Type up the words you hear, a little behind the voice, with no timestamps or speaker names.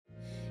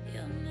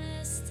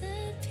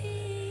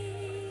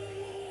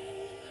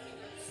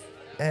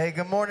Hey,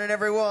 good morning,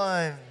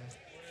 everyone.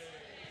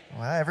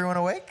 Wow, everyone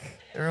awake?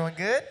 Everyone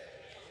good?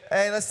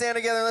 Hey, let's stand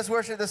together and let's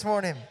worship this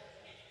morning.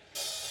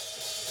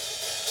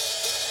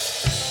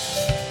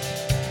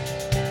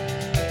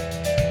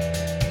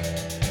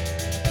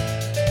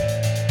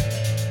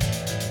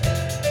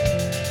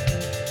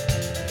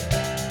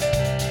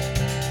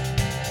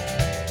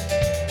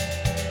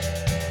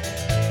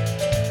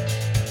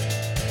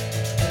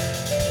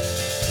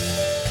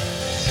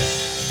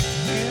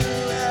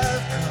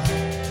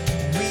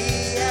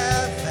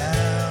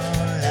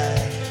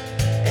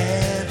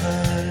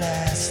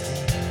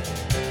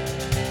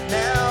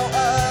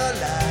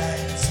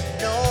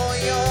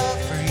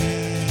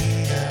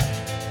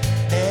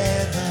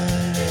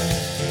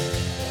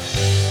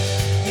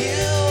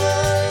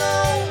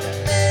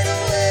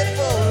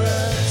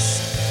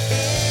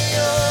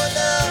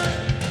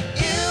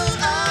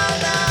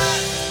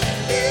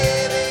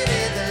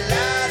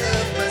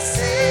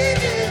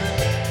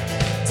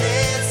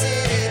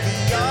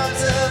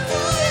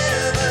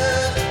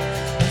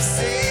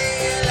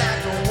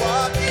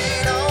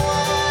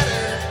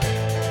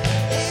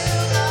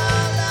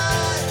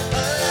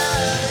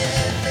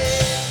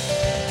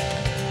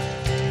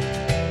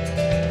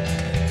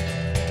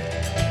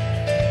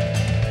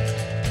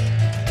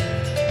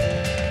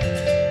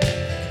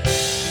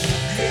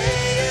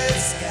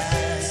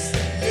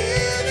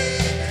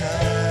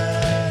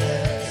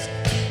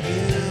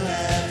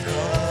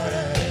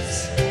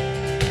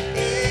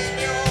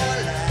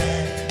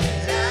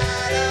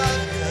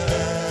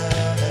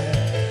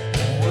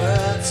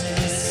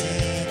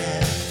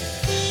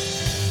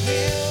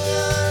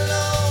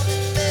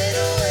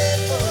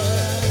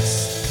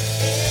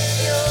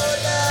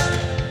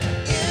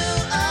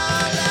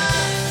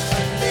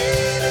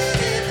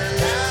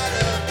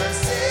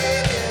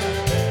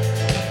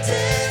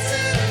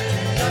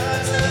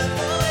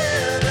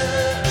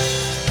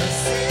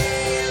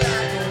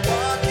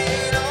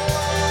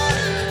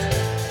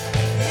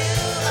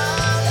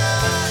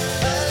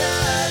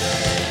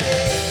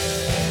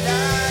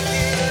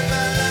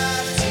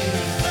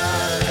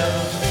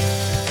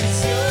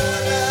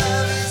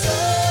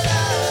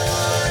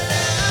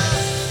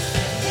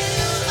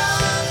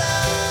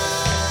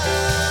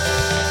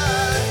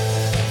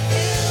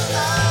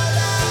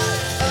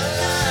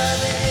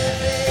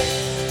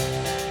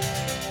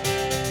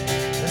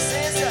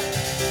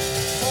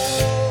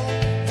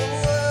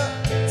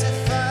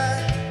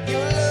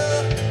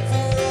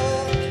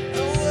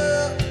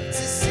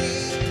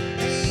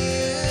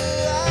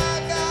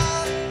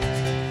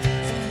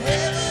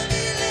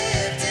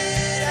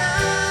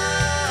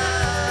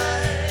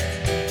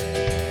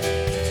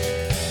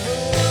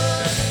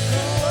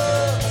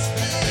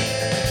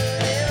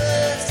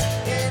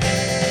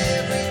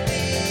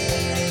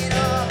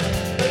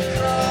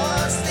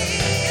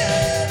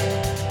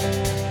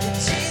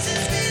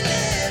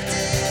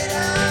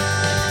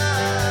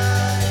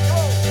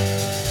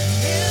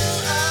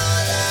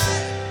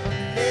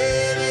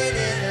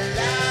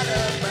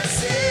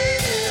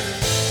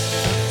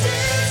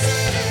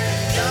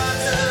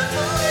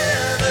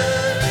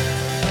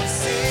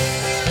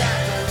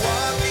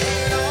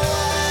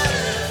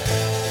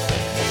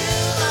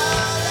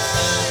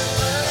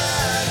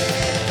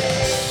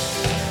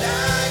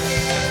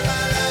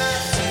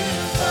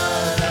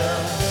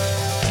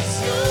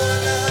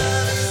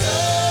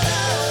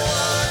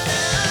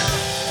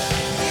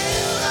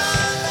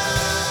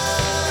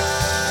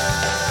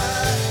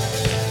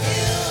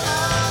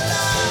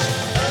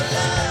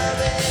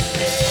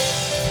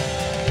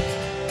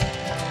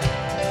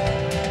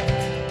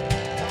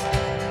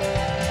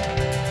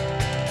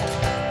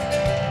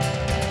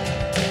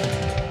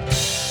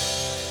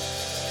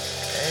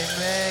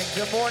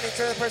 Good morning.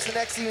 Turn to the person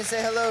next to you and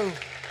say hello.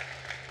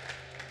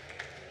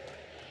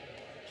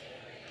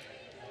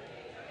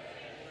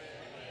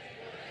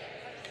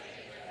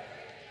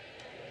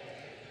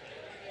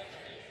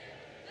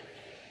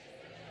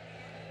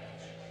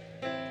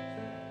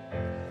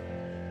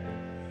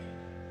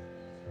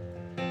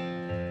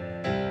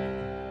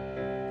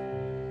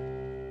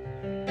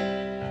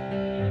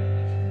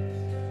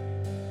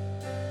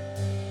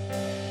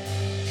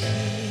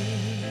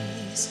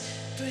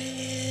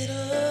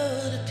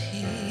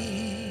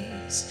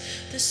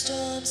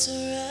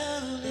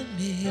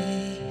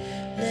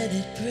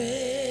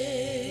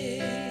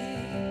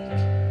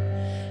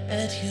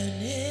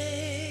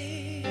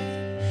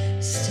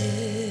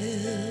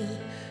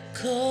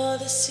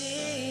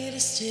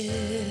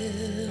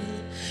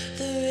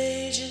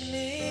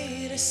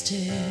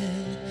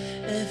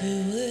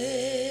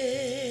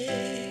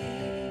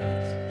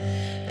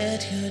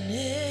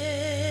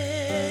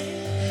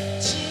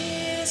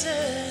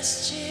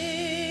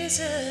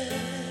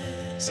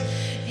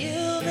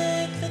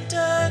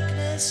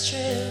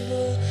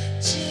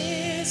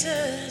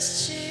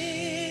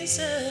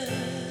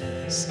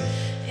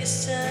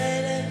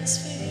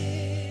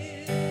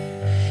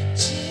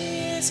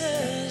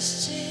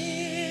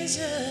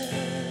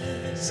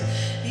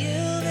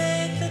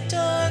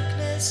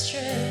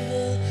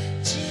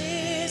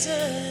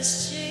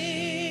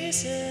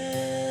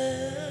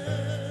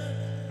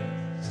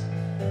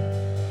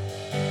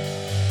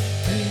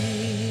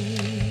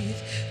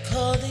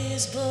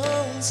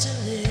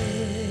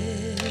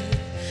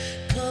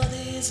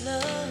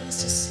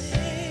 us to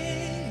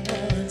sing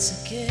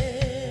once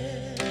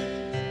again.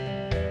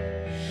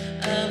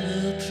 I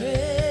will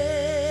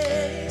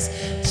praise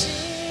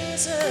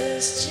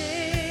Jesus,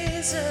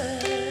 Jesus.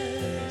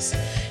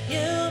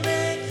 You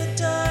make the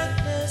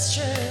darkness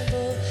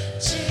tremble.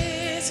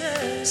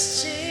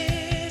 Jesus,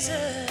 Jesus.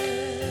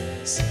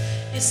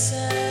 You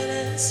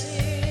silence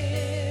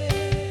fear.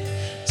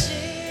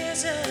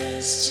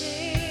 Jesus,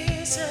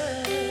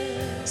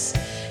 Jesus.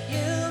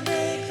 You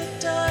make the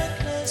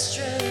darkness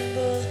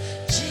tremble.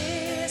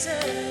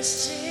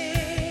 Jesus,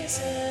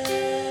 Jesus.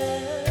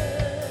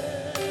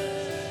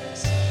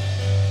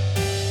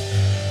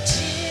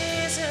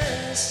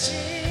 Jesus,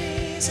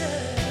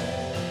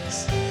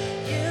 Jesus,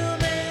 you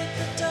make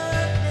the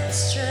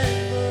darkness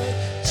tremble.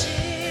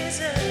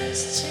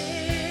 Jesus,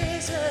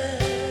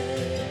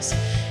 Jesus,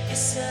 you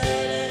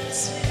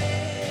silence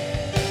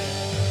fear.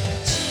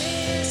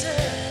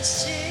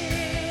 Jesus,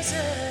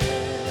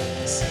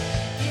 Jesus,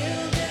 you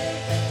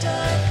make the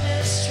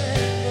darkness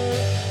tremble.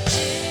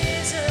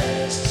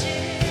 Jesus,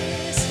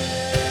 Jesus.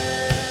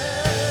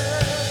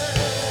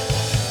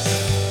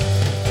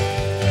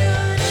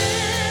 Your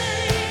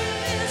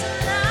name is a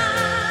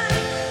light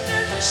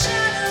that the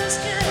shadows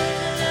can't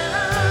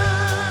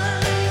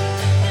deny.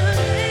 Your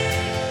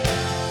name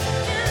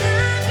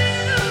cannot be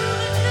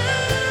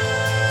overcome.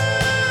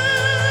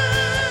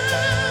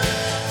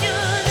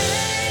 Your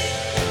name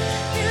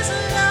is a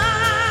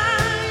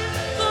light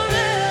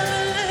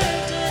forever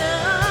lifted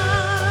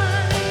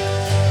high.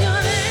 Your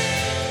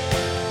name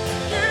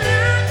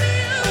cannot be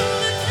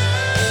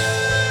overcome.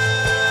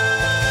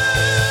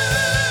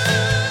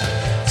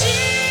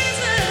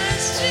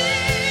 Jesus,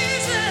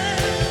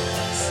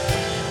 Jesus,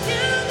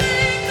 you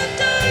make the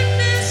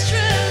darkness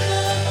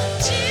tremble.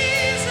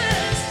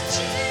 Jesus,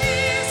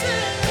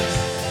 Jesus,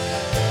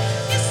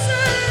 you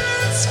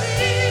silence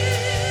fear.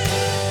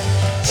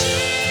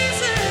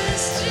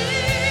 Jesus,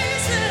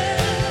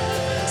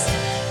 Jesus,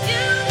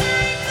 you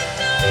make the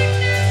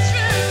darkness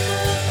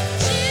tremble.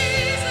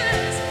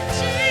 Jesus,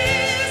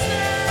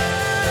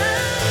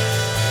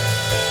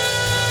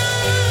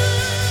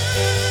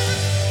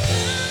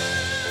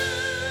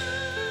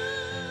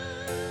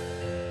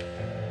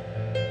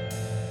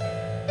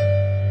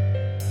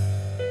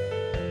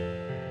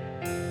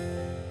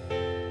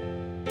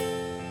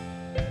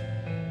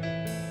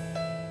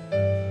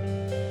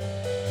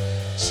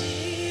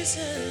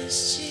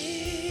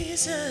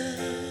 Jesus,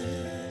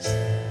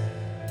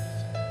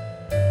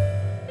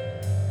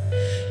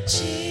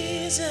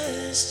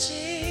 Jesus,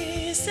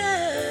 Jesus.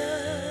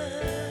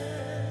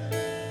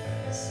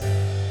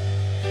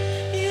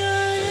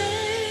 Your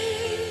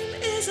name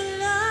is a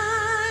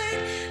light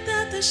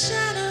that the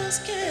shadows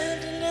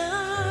can't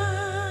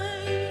deny.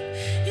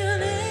 Your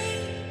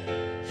name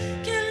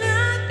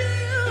cannot be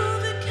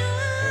overcome.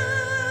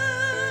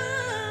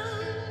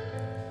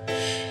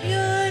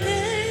 Your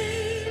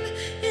name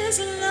is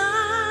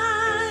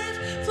alive,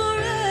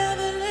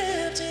 forever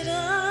lifted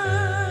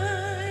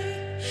high.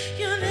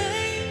 Your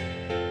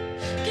name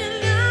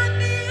cannot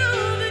be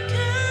overcome.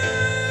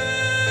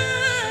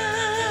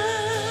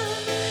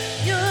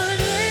 Your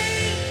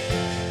name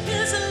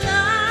is a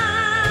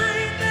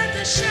light that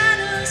the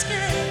shadows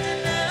can't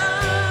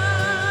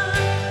deny.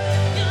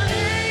 Your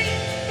name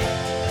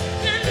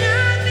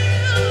cannot be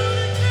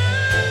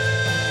overcome.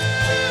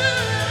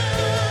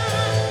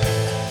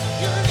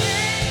 Your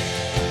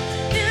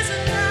name is a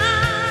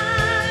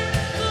light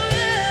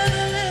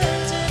forever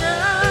lifted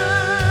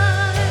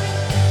high.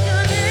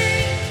 Your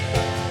name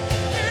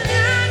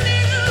cannot be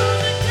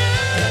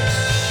overcome.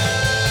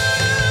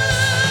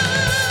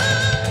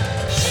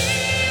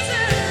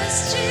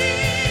 Jesus,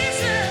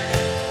 Jesus,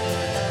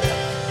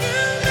 you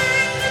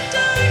make the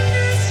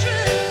darkness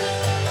tremble.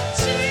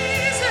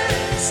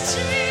 Jesus,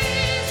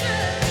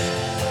 Jesus,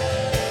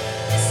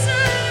 you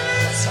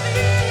silence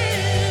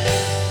fear.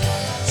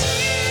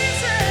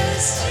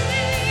 Jesus,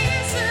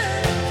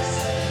 Jesus,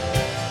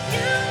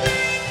 you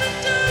make the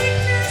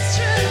darkness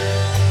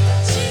tremble.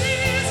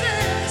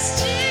 Jesus,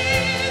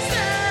 Jesus,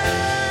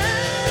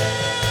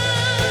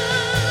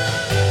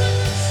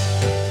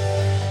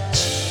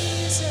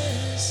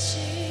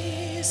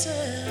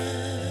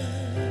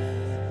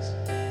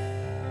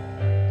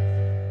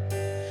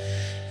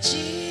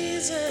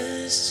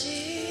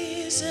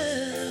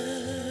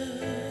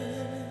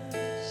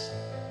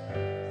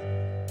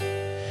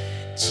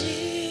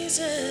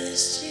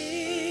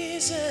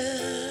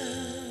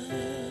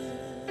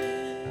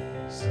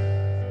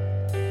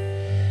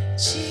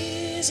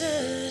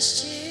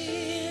 Jesus,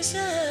 Jesus,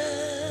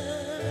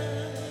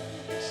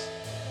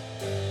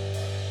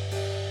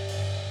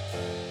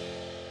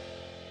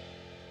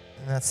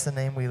 And that's the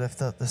name we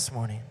lift up this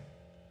morning.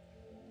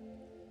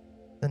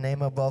 The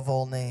name above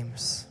all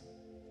names.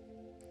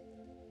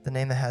 The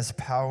name that has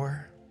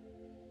power.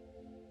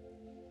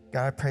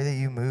 God, I pray that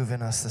you move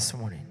in us this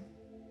morning.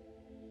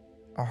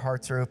 Our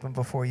hearts are open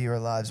before you. Our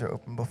lives are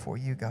open before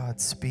you, God.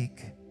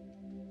 Speak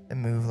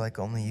and move like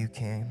only you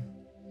can.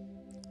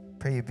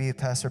 Pray you be with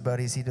Pastor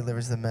Buddy as he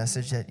delivers the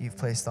message that you've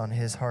placed on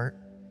his heart.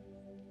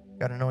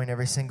 God, anoint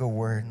every single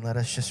word and let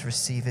us just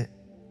receive it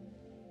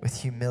with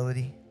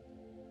humility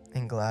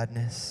and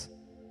gladness.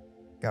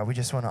 God, we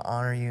just want to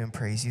honor you and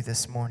praise you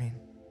this morning.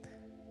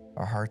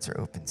 Our hearts are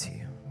open to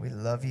you. We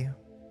love you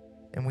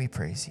and we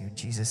praise you. In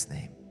Jesus'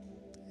 name,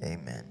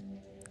 amen.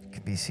 You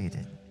can be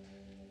seated.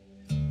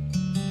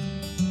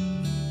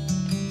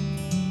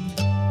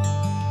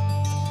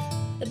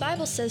 The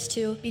Bible says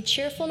to be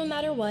cheerful no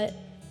matter what,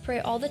 pray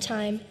all the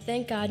time,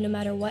 thank God no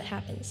matter what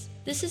happens.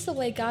 This is the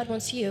way God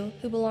wants you,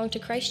 who belong to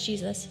Christ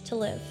Jesus, to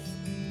live.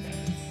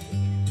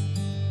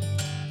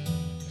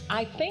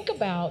 I think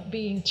about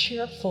being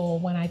cheerful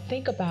when I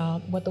think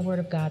about what the Word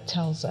of God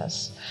tells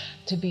us,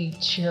 to be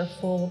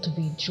cheerful, to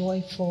be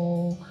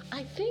joyful.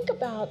 I think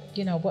about,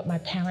 what my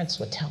parents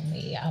would tell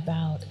me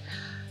about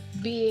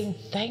being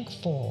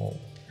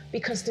thankful,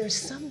 because there's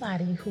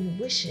somebody who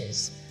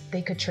wishes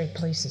they could trade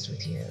places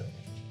with you.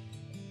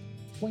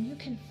 When you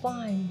can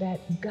find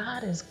that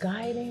God is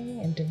guiding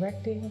and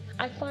directing,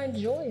 I find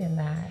joy in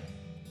that.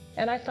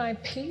 And I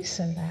find peace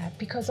in that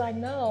because I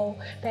know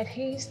that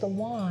He's the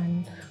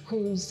one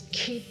who's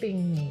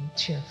keeping me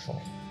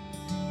cheerful.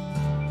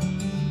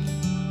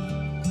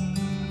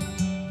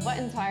 What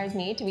inspires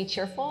me to be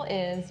cheerful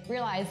is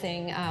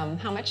realizing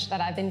how much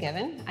that I've been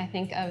given. I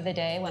think of the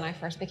day when I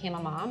first became a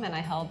mom and I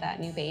held that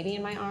new baby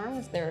in my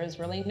arms. There is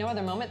really no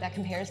other moment that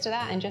compares to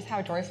that, and just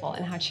how joyful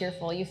and how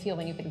cheerful you feel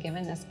when you've been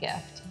given this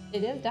gift.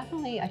 It is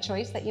definitely a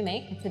choice that you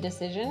make. It's a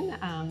decision.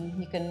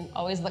 You can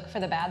always look for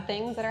the bad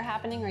things that are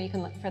happening, or you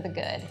can look for the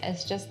good.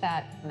 It's just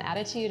that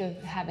attitude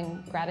of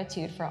having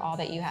gratitude for all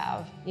that you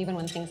have, even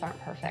when things aren't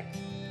perfect.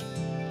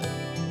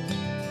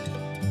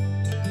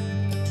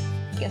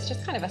 It's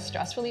just kind of a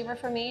stress reliever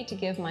for me to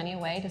give money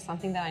away to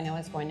something that I know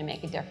is going to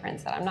make a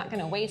difference, that I'm not going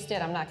to waste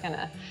it, I'm not going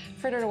to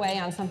fritter it away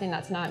on something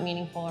that's not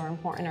meaningful or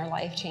important or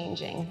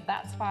life-changing.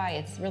 That's why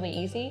it's really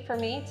easy for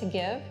me to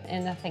give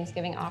in the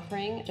Thanksgiving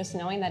offering, just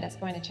knowing that it's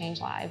going to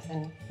change lives,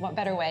 and what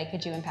better way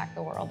could you impact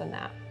the world than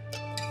that?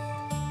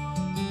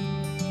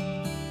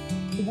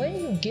 When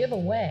you give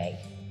away,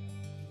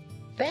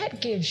 that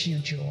gives you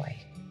joy.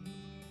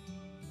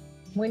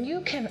 When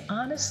you can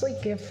honestly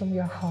give from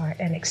your heart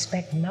and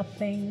expect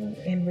nothing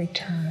in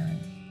return,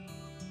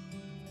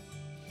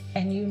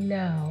 and you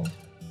know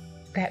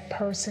that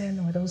person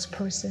or those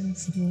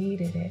persons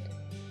needed it,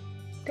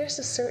 there's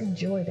a certain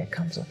joy that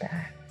comes with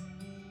that.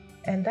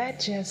 And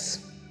that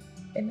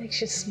it makes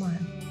you smile.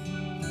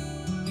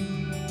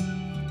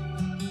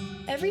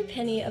 Every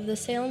penny of the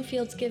Salem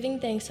Fields Giving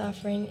Thanks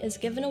offering is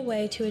given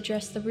away to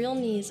address the real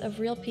needs of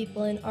real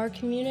people in our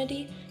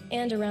community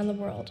and around the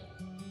world.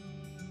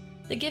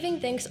 The Giving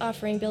Thanks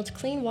offering builds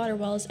clean water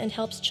wells and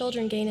helps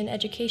children gain an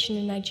education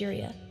in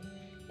Nigeria.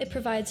 It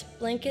provides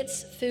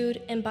blankets,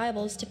 food, and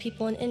Bibles to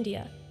people in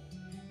India.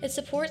 It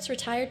supports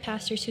retired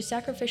pastors who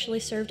sacrificially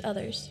served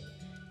others.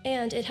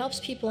 And it helps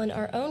people in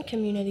our own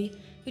community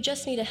who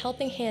just need a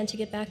helping hand to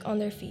get back on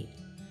their feet.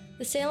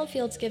 The Salem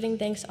Fields Giving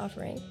Thanks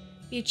offering.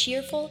 Be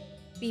cheerful,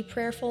 be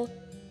prayerful,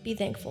 be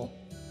thankful.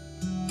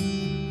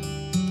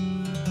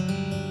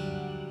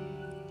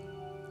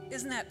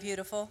 Isn't that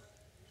beautiful?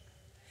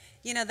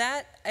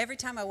 That every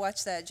time I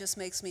watch that, it just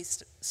makes me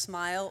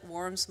smile,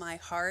 warms my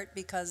heart,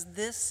 because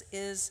this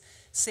is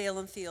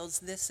Salem Fields.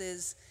 This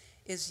is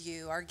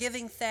you. Our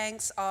giving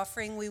thanks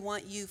offering, we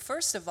want you,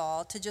 first of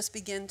all, to just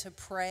begin to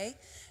pray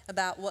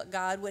about what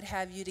God would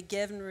have you to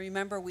give. And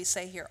remember, we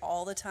say here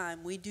all the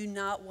time, we do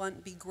not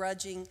want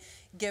begrudging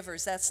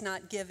givers. That's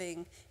not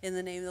giving in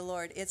the name of the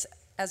Lord. It's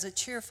as a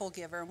cheerful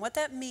giver. And what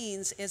that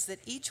means is that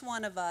each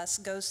one of us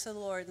goes to the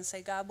Lord and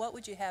say, God, what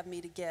would you have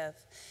me to give?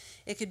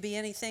 It could be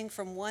anything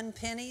from 1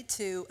 penny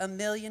to $1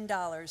 million.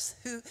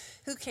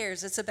 Who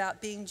cares? It's about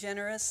being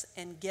generous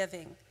and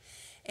giving.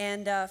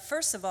 And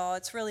first of all,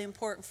 it's really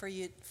important for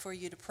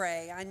you to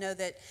pray. I know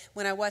that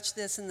when I watched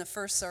this in the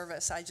first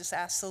service, I just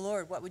asked the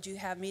Lord, what would you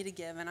have me to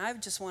give? And I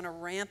just want to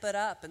ramp it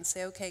up and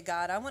say, okay,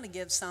 God, I want to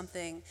give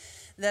something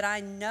that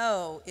I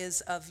know is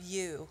of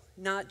you,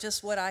 not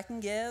just what I can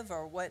give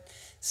or what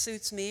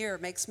suits me or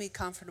makes me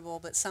comfortable,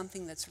 but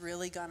something that's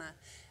really going to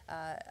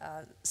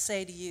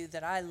say to you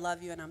that I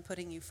love you and I'm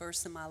putting you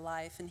first in my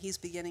life, and He's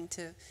beginning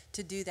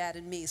to do that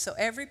in me. So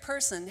every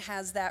person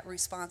has that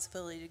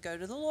responsibility to go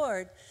to the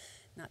Lord,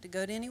 not to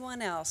go to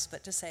anyone else,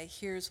 but to say,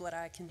 here's what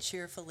I can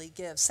cheerfully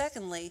give.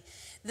 Secondly,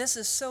 this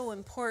is so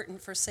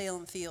important for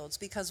Salem Fields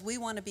because we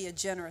want to be a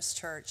generous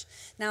church.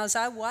 Now, as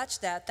I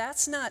watched that,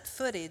 that's not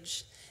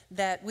footage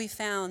that we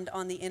found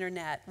on the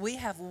internet. We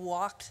have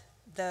walked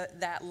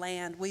that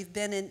land. We've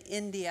been in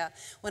India.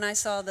 When I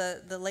saw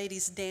the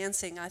ladies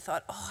dancing, I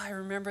thought, I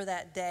remember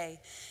that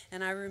day.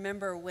 And I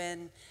remember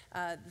when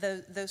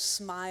those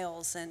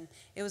smiles, and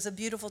it was a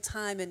beautiful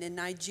time. And in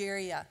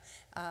Nigeria,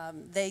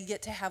 they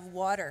get to have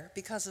water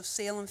because of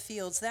Salem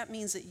Fields. That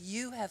means that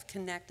you have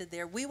connected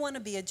there. We want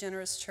to be a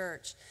generous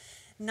church,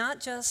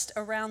 not just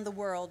around the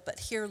world, but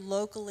here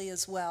locally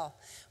as well.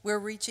 We're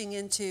reaching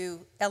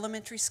into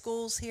elementary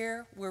schools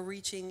here. We're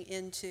reaching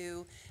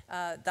into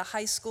the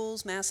high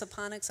schools,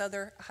 Massaponax,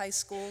 other high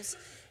schools.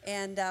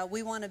 And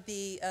we want to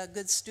be a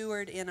good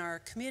steward in our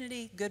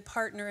community, good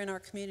partner in our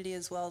community,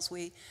 as well as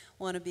we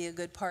want to be a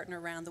good partner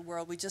around the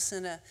world. We just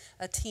sent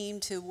a team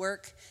to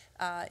work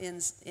in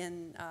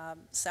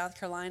South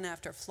Carolina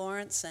after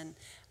Florence, and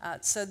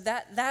so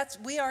that's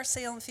we are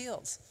Salem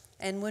Fields.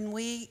 And when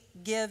we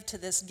give to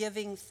this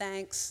giving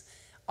thanks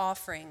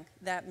offering,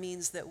 that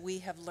means that we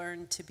have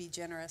learned to be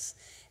generous.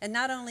 And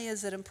not only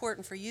is it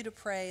important for you to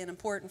pray and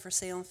important for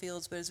Salem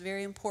Fields, but it's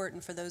very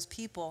important for those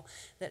people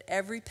that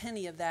every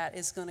penny of that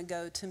is going to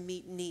go to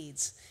meet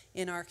needs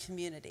in our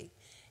community.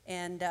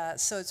 And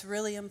so it's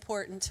really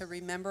important to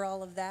remember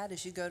all of that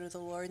as you go to the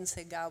Lord and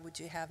say, God, would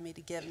you have me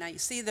to give? Now, you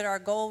see that our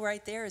goal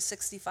right there is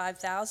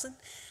 $65,000.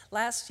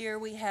 Last year,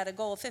 we had a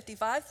goal of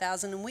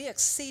 $55,000, and we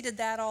exceeded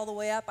that all the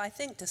way up, I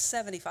think, to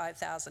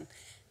 $75,000.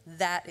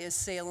 That is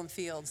Salem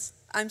Fields.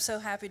 I'm so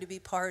happy to be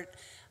part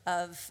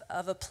of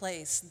a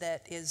place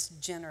that is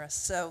generous.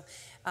 So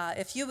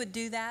if you would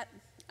do that,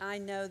 I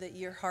know that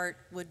your heart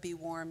would be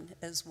warmed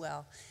as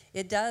well.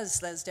 It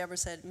does, as Deborah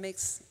said,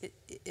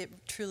 it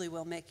truly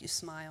will make you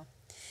smile.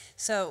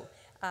 So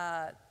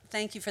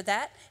thank you for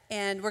that.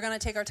 And we're going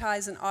to take our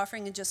tithes and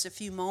offering in just a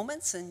few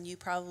moments, and you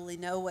probably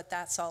know what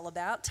that's all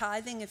about.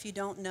 Tithing, if you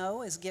don't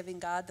know, is giving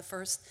God the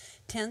first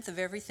tenth of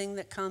everything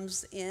that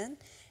comes in.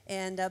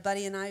 And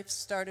Buddy and I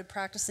started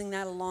practicing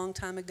that a long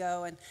time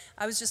ago. And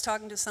I was just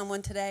talking to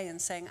someone today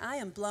and saying, I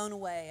am blown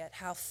away at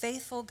how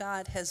faithful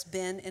God has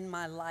been in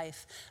my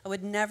life. I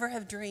would never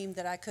have dreamed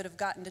that I could have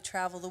gotten to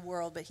travel the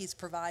world, but he's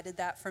provided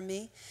that for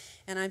me.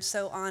 And I'm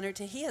so honored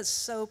he has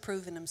so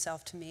proven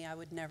himself to me, I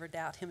would never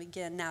doubt him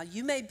again. Now,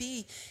 you may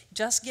be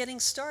just getting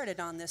started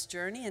on this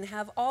journey and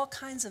have all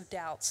kinds of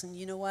doubts. And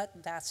you know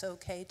what? That's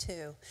okay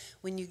too.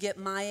 When you get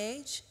my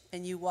age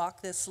and you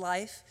walk this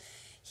life,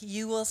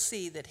 you will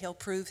see that he'll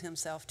prove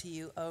himself to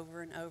you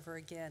over and over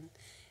again.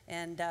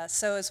 And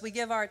so as we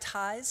give our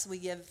tithes, we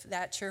give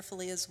that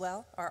cheerfully as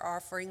well. Our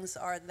offerings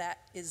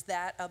is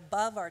that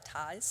above our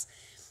tithes.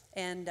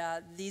 And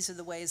these are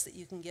the ways that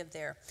you can give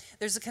there.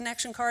 There's a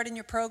connection card in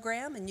your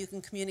program, and you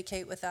can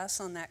communicate with us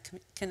on that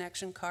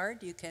connection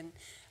card. You can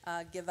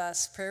give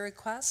us prayer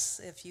requests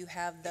if you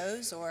have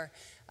those, or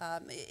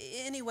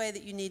any way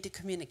that you need to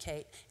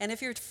communicate. And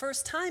if you're a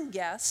first-time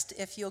guest,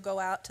 if you'll go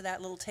out to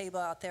that little table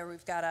out there,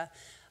 we've got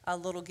a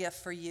little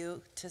gift for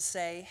you to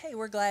say, hey,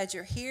 we're glad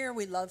you're here.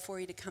 We'd love for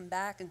you to come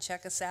back and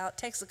check us out. It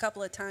takes a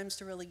couple of times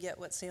to really get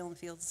what Salem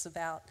Fields is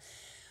about.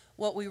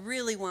 What we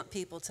really want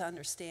people to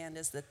understand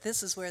is that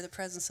this is where the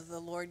presence of the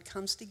Lord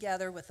comes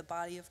together with the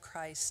body of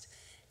Christ,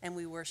 and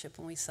we worship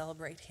and we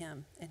celebrate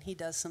him. And he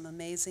does some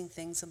amazing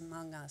things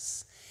among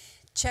us.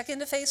 Check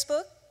into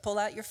Facebook. Pull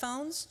out your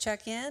phones,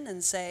 check in,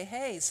 and say,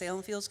 hey,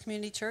 Salem Fields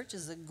Community Church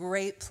is a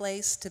great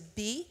place to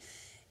be.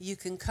 You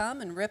can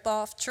come and rip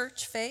off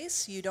church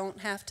face. You don't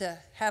have to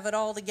have it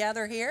all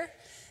together here,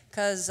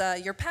 because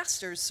your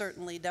pastors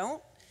certainly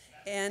don't.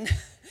 And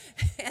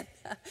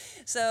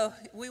so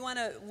we want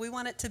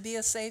it to be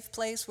a safe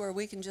place where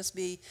we can just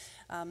be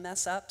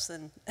mess ups,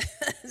 and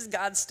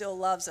God still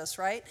loves us,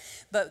 right?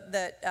 But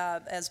that,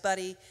 as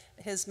Buddy,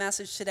 his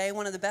message today,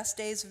 one of the best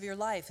days of your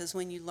life is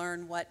when you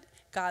learn what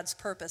God's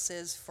purpose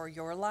is for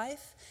your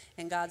life.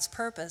 And God's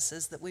purpose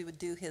is that we would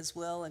do his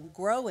will and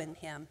grow in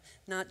him,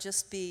 not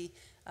just be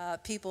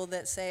people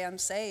that say, I'm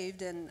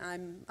saved and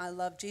I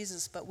love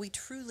Jesus, but we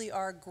truly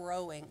are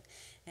growing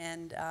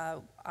and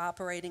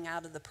operating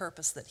out of the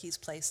purpose that he's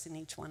placed in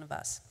each one of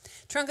us.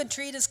 Trunk and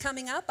Treat is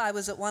coming up. I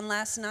was at one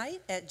last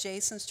night at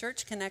Jason's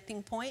Church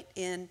Connecting Point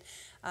in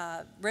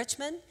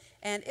Richmond,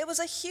 and it was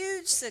a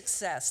huge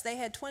success. They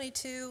had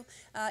 22,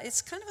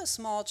 it's kind of a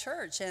small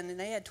church, and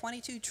they had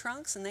 22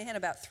 trunks, and they had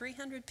about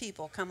 300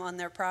 people come on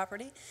their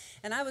property.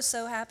 And I was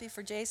so happy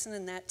for Jason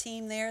and that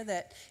team there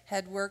that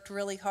had worked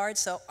really hard.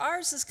 So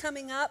ours is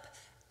coming up,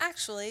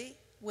 actually,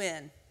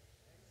 when?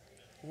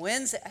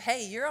 Wednesday.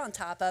 Hey, you're on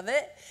top of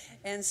it.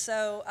 And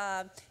so,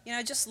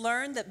 just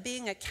learned that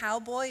being a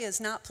cowboy is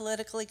not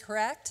politically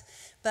correct,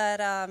 but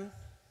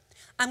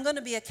I'm going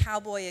to be a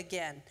cowboy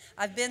again.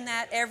 I've been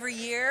that every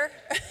year.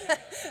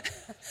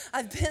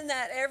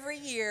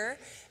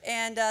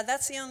 And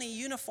that's the only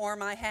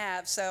uniform I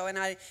have. So, and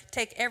I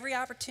take every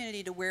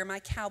opportunity to wear my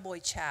cowboy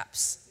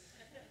chaps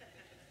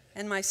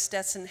and my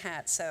Stetson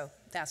hat. So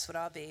that's what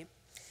I'll be.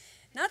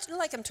 Not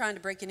like I'm trying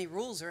to break any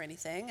rules or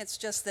anything. It's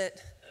just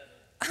that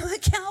I'm a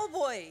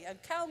cowboy, a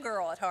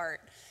cowgirl at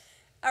heart.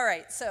 All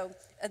right, so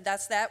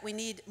that's that. We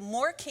need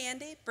more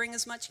candy. Bring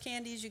as much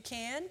candy as you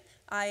can.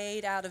 I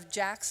ate out of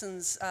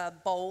Jackson's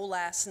bowl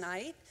last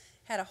night.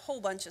 Had a whole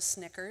bunch of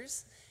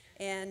Snickers,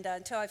 and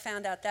until I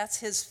found out that's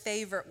his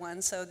favorite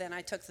one. So then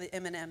I took the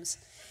M&Ms,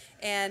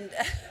 and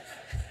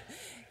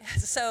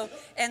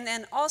and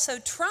then also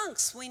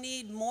trunks. We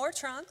need more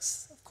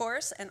trunks, of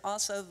course, and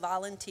also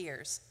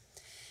volunteers.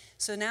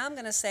 So now I'm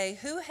going to say,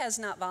 who has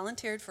not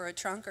volunteered for a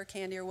trunk or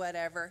candy or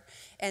whatever?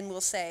 And we'll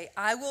say,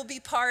 I will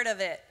be part of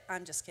it.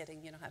 I'm just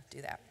kidding. You don't have to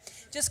do that.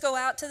 Just go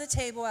out to the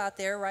table out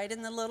there, right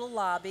in the little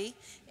lobby,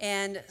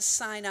 and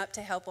sign up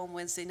to help on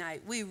Wednesday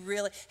night.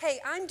 Hey,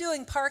 I'm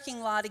doing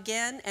parking lot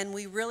again, and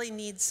we really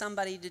need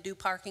somebody to do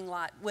parking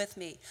lot with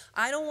me.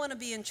 I don't want to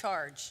be in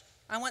charge.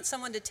 I want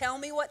someone to tell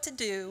me what to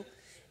do,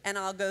 and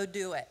I'll go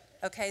do it.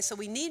 Okay, so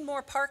we need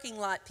more parking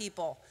lot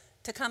people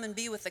to come and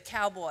be with the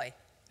cowboy.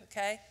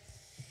 Okay?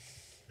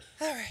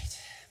 All right,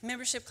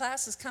 membership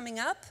class is coming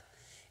up,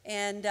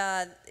 and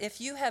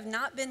if you have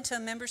not been to a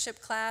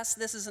membership class,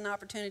 this is an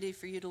opportunity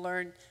for you to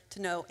learn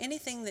to know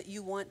anything that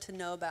you want to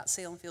know about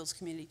Salem Fields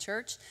Community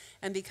Church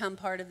and become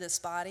part of this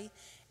body,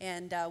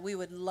 and we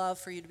would love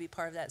for you to be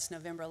part of that. It's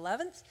November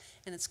 11th,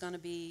 and it's going to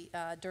be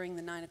during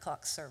the 9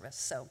 o'clock service.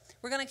 So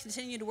we're going to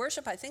continue to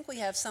worship. I think we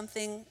have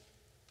something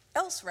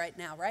else right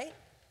now, right?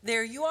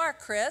 There you are,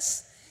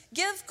 Chris.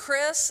 Give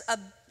Chris a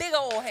big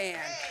old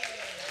hand.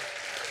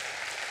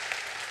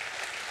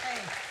 Hey,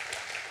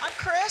 I'm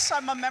Chris.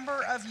 I'm a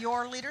member of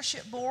your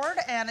leadership board,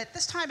 and at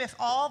this time, if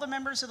all the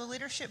members of the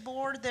leadership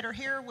board that are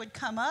here would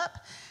come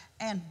up,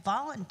 and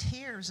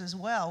volunteers as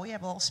well. We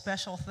have a little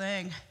special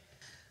thing.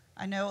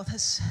 I know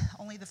this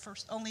only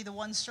the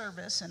one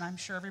service, and I'm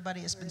sure everybody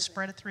has been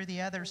spread through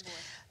the others.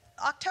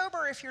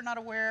 October, if you're not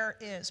aware,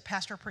 is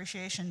Pastor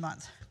Appreciation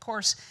Month. Of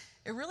course,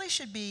 it really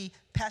should be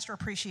Pastor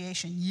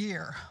Appreciation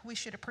Year. We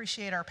should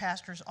appreciate our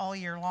pastors all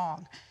year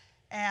long.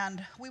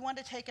 And we want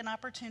to take an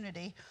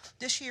opportunity.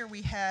 This year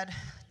we had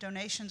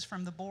donations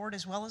from the board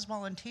as well as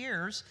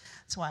volunteers.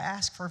 So I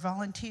asked for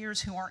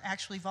volunteers who aren't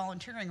actually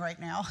volunteering right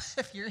now.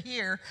 If you're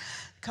here,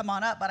 come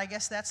on up. But I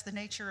guess that's the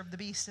nature of the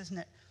beast, isn't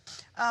it?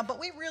 But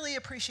we really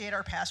appreciate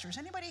our pastors.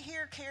 Anybody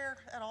here care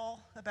at all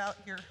about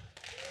your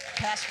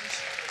pastors?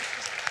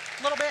 Just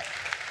a little bit?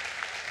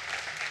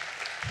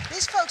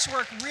 These folks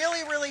work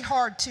really, really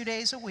hard 2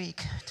 days a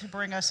week to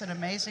bring us an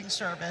amazing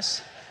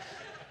service.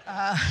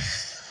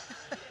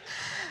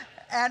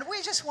 And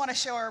we just want to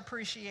show our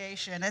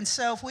appreciation. And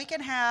so if we can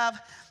have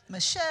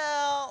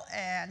Michelle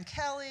and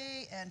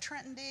Kelly and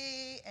Trenton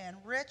D and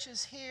Rich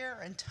is here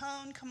and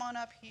Tone, come on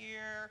up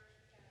here.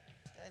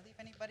 Did I leave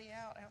anybody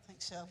out? I don't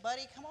think so.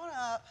 Buddy, come on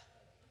up.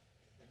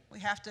 We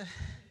have to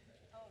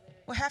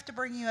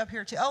bring you up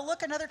here too. Oh,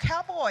 look, another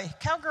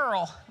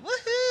cowgirl.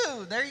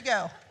 Woohoo! There you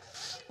go.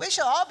 We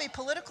shall all be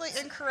politically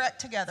incorrect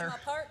together. My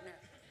partner.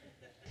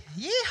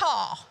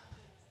 Yeehaw!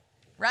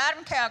 Ride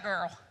 'em,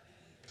 cowgirl.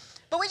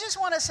 But we just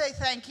want to say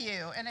thank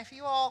you. And if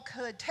you all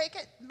could take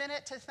a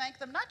minute to thank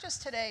them, not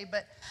just today,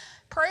 but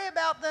pray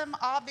about them,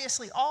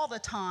 obviously, all the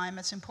time.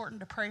 It's important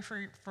to pray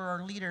for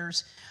our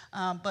leaders,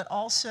 but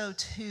also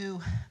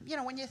to,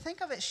 when you think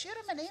of it, shoot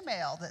them an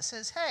email that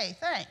says, hey,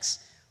 thanks.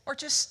 Or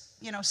just,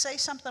 say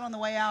something on the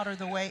way out or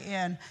the way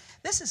in.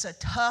 This is a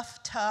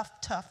tough,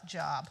 tough, tough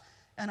job.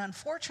 And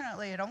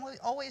unfortunately, it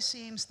always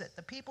seems that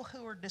the people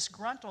who are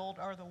disgruntled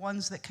are the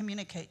ones that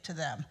communicate to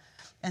them.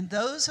 And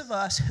those of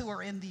us who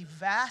are in the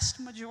vast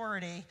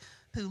majority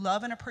who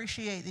love and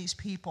appreciate these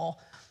people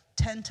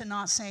tend to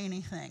not say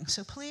anything.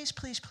 So please,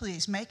 please,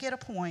 please make it a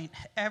point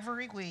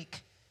every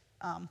week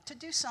to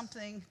do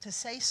something, to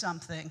say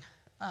something,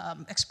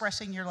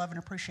 expressing your love and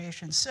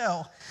appreciation.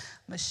 So,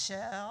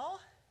 Michelle,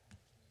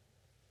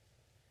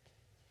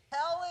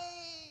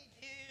 Kelly,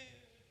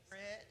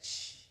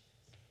 Rich,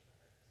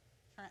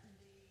 Trenton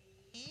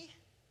D.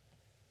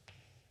 Thank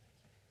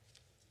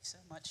you so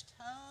much,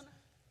 Tone.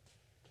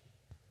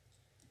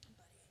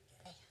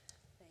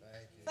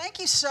 Thank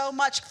you so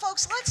much.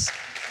 Folks, let's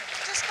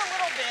just a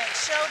little bit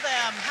show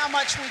them how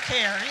much we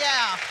care.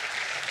 Yeah,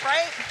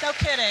 right? No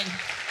kidding.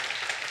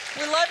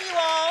 We love you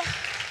all.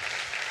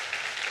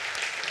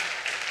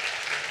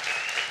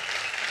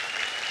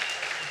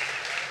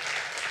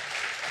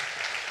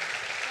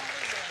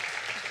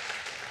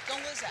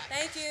 Don't lose that.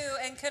 Thank you.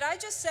 And could I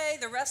just say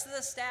the rest of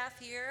the staff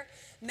here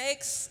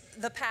makes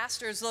the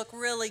pastors look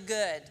really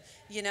good.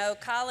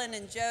 Colin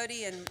and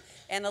Jody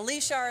and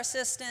Alicia, our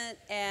assistant,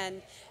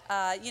 and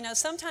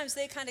sometimes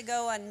they kind of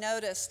go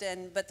unnoticed,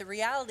 but the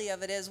reality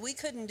of it is we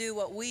couldn't do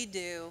what we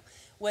do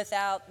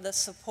without the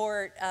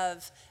support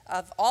of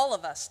all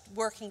of us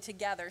working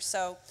together.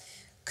 So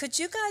could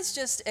you guys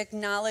just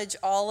acknowledge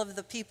all of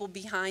the people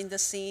behind the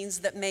scenes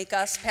that make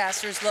us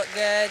pastors look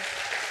good?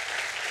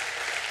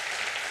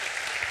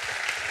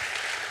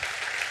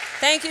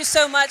 Thank you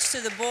so much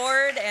to the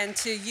board and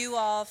to you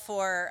all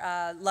for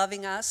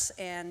loving us.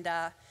 And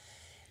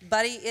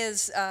Buddy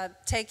is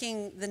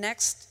taking the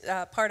next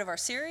part of our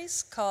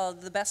series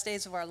called The Best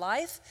Days of Our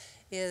Life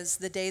is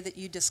the day that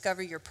you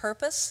discover your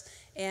purpose.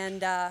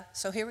 And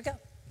so here we go.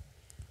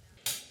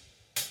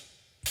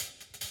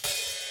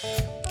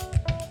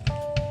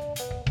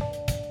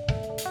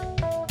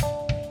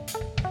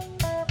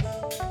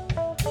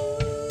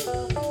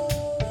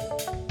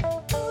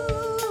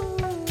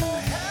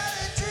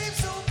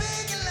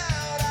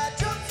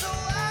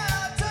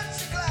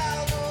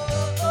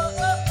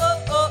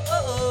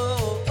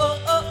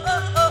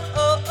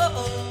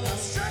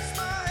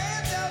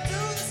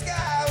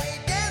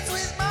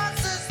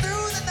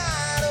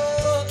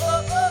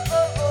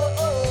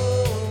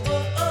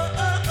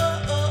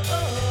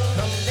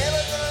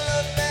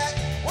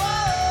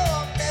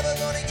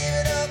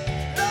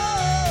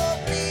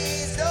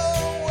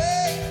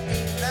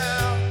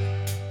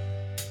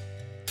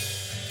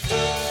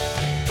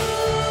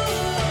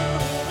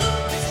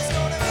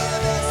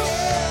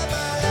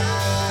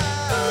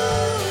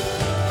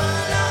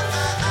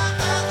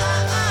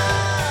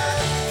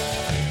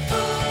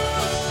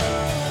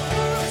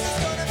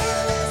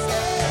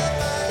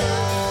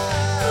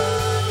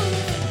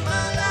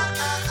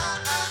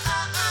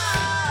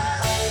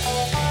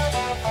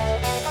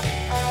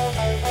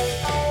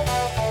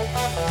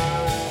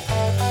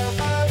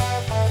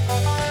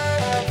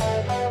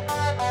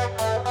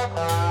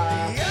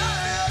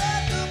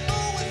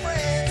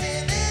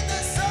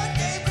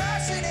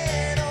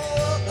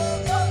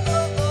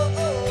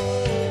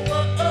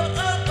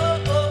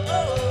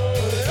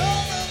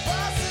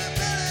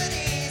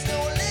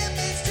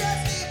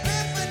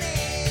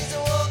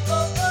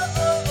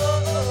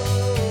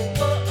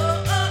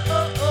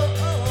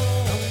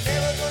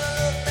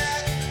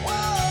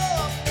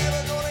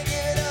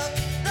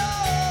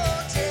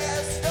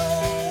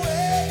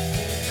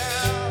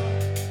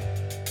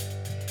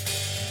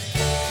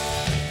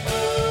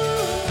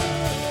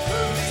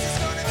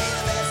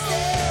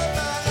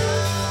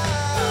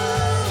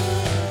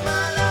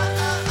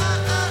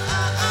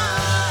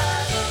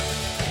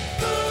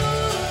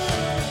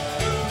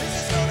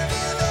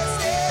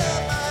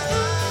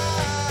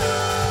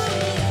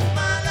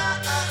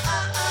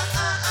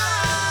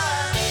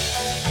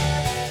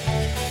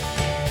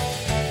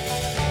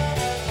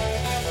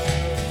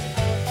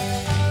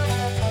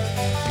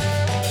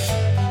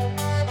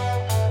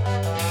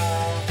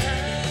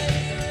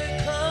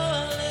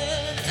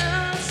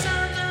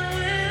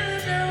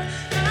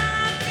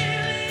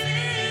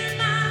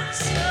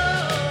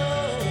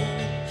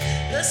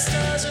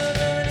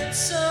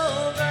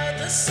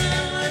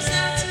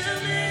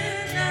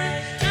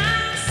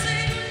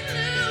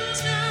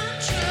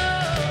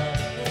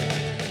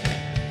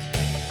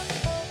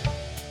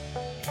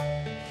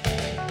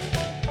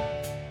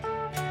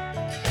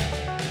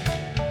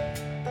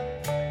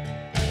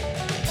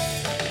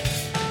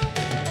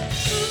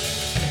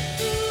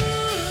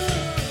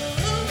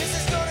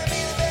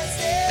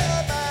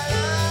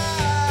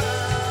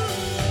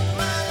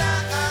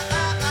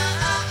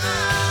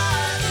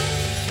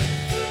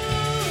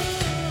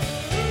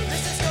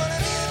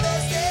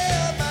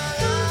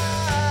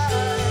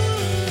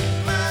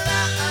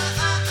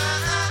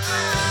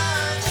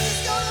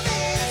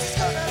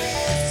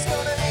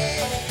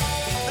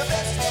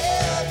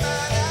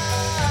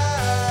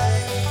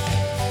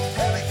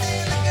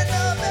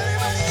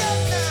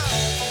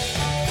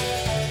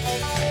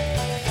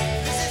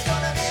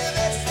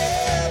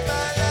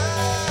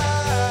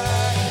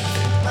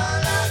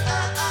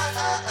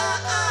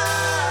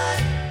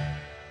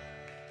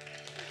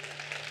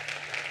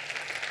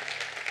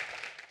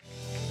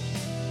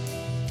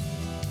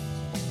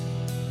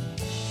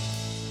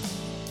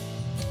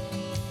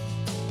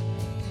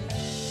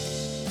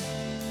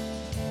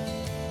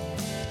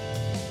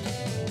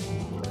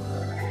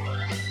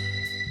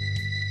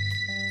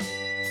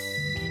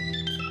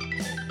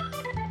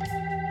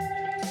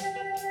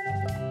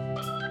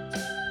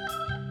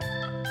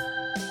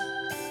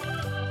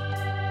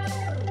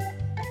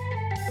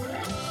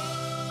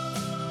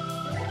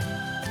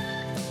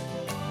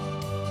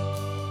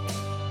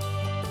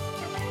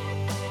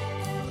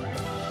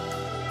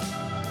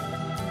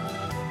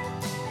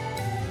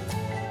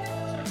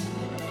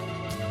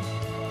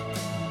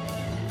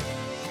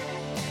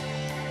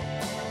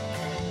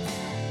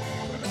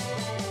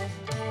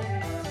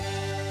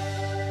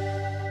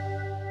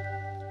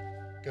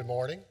 Good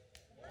morning.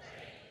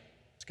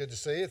 It's good to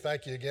see you.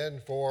 Thank you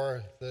again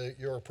for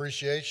your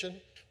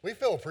appreciation. We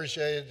feel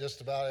appreciated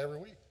just about every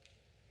week.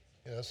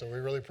 So we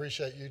really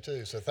appreciate you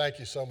too. So thank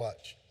you so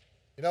much.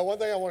 One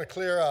thing I want to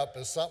clear up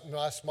is something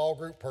my small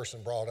group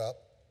person brought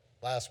up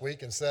last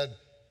week and said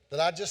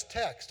that I just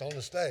text on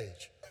the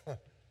stage.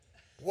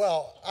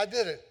 Well, I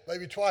did it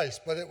maybe twice,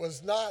 but it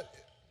was not,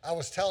 I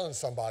was telling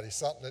somebody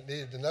something that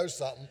needed to know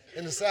something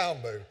in the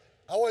sound booth.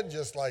 I wasn't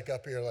just like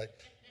up here like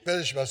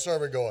finish my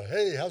sermon going,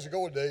 hey, how's it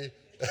going, Dave?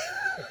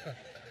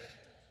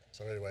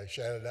 So anyway,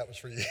 Shannon, that was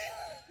for you.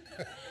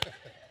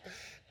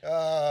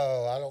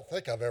 Oh, I don't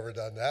think I've ever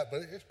done that,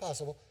 but it's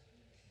possible.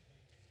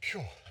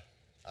 Phew.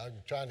 I'm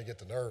trying to get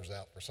the nerves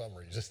out for some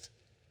reason.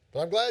 But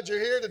I'm glad you're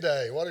here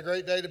today. What a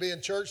great day to be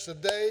in church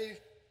today.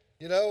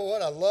 You know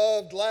what I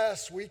loved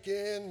last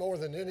weekend more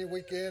than any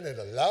weekend in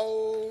a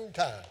long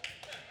time?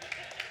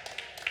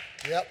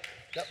 Yep,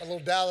 got my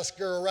little Dallas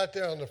girl right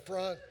there on the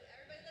front.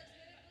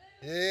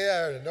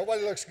 Yeah,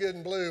 nobody looks good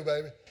in blue,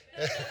 baby.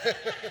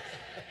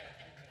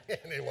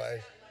 Anyway.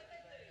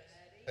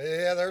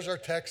 Yeah, there's our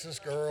Texas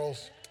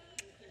girls.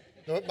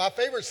 My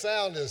favorite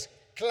sound is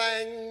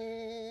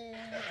clang.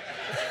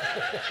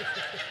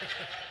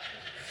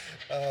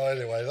 Oh,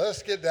 anyway,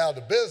 let's get down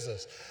to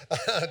business.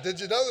 Did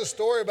you know the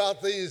story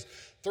about these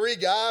 3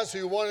 guys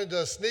who wanted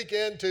to sneak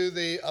into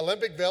the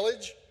Olympic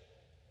Village?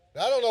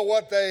 Now, I don't know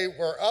what they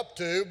were up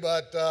to,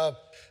 but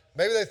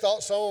maybe they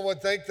thought someone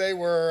would think they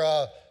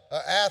were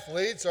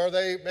athletes, or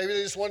maybe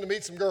they just wanted to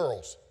meet some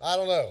girls. I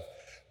don't know.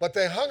 But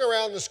they hung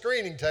around the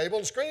screening table,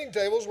 and screening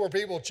tables where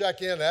people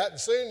check in at, and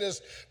soon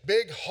this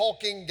big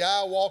hulking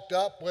guy walked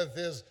up with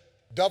his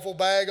duffel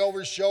bag over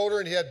his shoulder,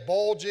 and he had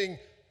bulging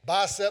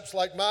biceps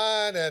like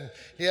mine, and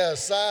he had a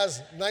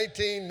size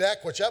 19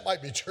 neck, which that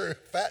might be true,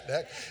 fat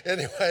neck.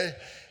 Anyway,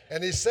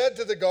 and he said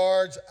to the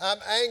guards, I'm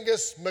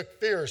Angus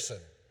McPherson,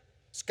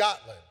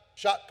 Scotland,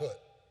 shot put.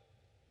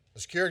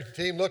 The security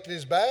team looked at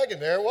his bag,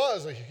 and there it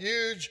was, a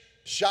huge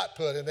shot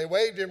put, and they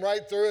waved him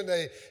right through, and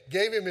they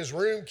gave him his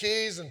room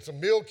keys and some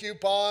meal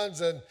coupons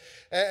and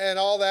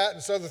all that.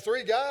 And so the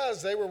 3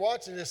 guys, they were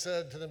watching this,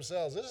 said to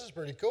themselves, this is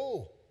pretty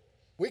cool.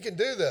 We can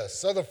do this.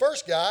 So the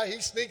first guy, he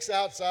sneaks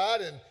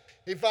outside and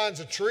he finds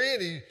a tree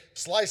and he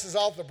slices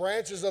off the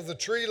branches of the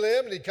tree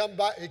limb, and he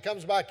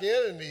comes back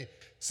in and he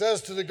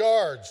says to the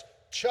guards,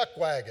 chuck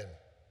wagon,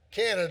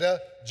 Canada,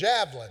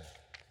 javelin.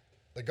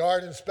 The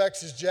guard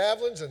inspects his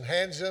javelins and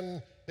hands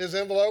him his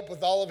envelope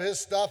with all of his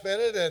stuff in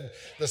it, and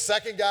the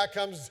second guy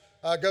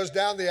goes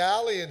down the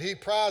alley and he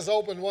pries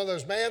open one of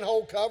those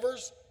manhole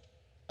covers,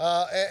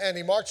 and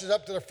he marches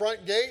up to the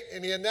front gate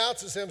and he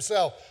announces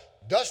himself,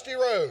 Dusty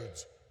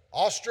Rhodes,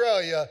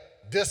 Australia,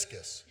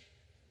 discus.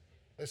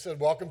 They said,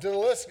 welcome to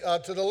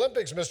the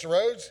Olympics, Mr.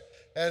 Rhodes.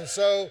 And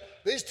so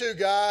these 2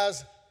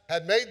 guys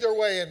had made their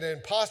way and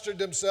then postured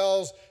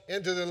themselves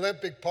into the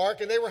Olympic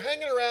Park, and they were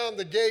hanging around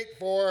the gate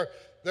for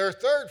their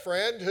third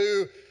friend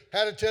who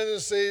had a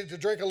tendency to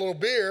drink a little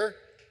beer,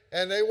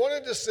 and they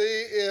wanted to see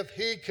if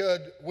he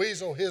could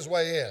weasel his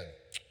way in.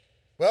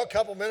 Well, a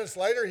couple minutes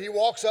later, he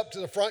walks up to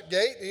the front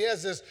gate, and he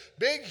has this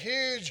big,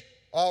 huge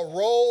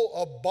roll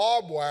of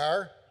barbed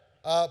wire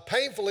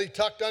painfully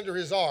tucked under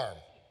his arm.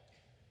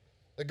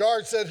 The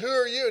guard said, who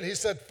are you? And he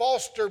said,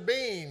 Foster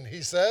Bean,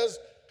 he says,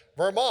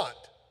 Vermont,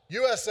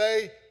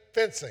 USA,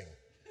 fencing.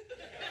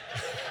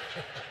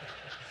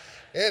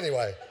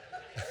 Anyway.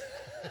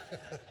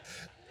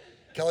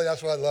 Kelly,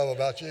 that's what I love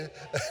about you.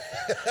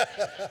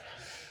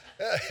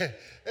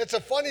 It's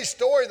a funny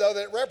story, though,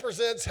 that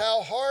represents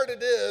how hard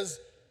it is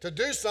to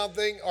do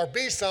something or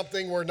be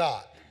something we're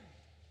not.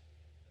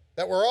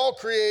 That we're all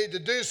created to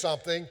do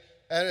something,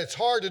 and it's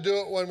hard to do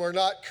it when we're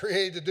not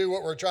created to do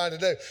what we're trying to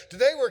do.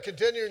 Today, we're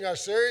continuing our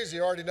series.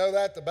 You already know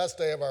that, the best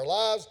day of our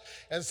lives.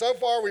 And so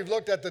far, we've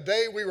looked at the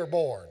day we were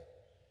born,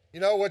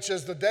 which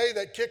is the day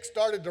that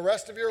kick-started the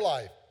rest of your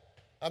life.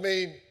 I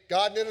mean,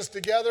 God knit us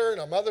together in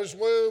our mother's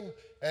womb,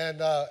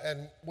 and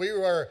we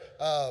were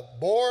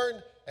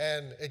born,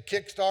 and it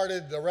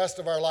kick-started the rest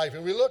of our life.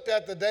 And we looked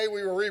at the day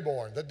we were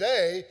reborn, the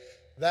day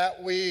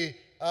that we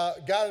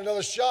got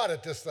another shot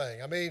at this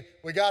thing. I mean,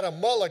 we got a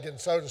mulligan,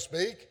 so to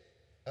speak,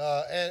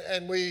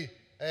 and we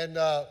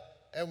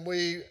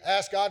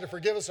asked God to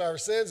forgive us our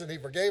sins, and He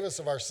forgave us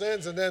of our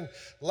sins. And then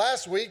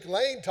last week,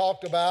 Lane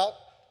talked about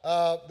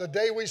the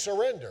day we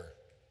surrender.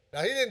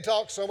 Now, he didn't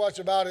talk so much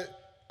about it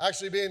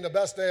actually being the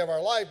best day of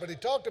our life, but he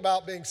talked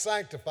about being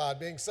sanctified,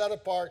 being set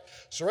apart,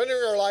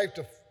 surrendering our life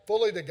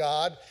fully to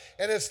God.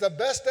 And it's the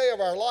best day of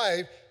our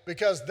life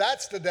because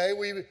that's the day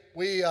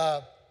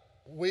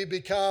we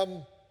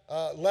become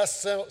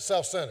less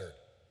self-centered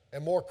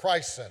and more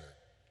Christ-centered.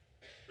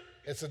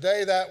 It's the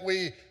day that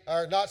we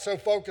are not so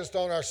focused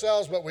on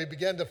ourselves, but we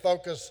begin to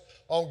focus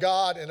on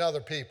God and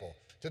other people.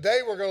 Today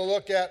we're going to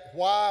look at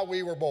why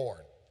we were born.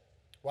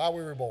 Why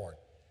we were born.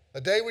 The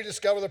day we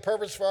discover the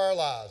purpose for our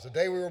lives, the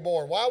day we were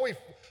born.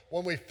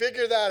 When we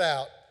figure that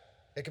out,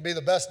 it can be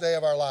the best day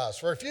of our lives.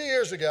 For a few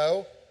years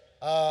ago,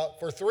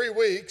 for 3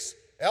 weeks,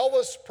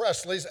 Elvis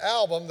Presley's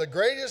album, The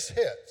Greatest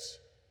Hits,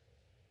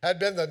 had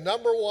been the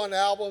 #1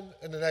 album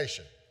in the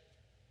nation.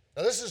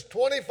 Now, this is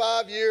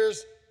 25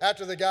 years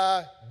after the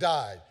guy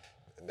died.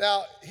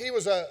 Now, he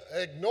was an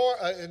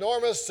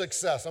enormous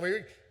success. I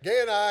mean,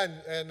 Gay and I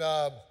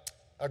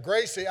and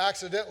Gracie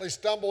accidentally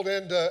stumbled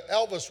into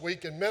Elvis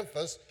Week in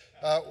Memphis.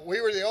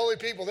 We were the only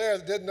people there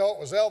that didn't know it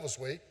was Elvis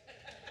Week.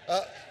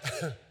 But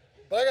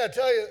I got to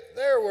tell you,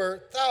 there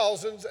were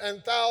thousands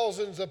and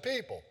thousands of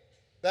people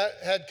that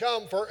had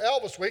come for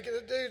Elvis Week, and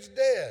the dude's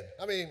dead.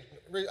 I mean,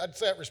 I'd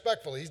say it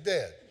respectfully, he's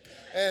dead.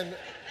 And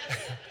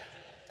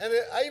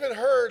I even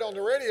heard on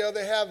the radio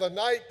they have a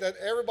night that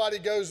everybody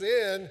goes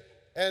in,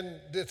 and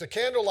it's a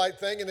candlelight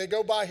thing, and they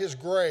go by his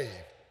grave.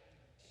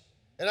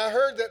 And I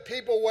heard that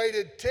people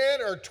waited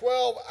 10 or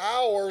 12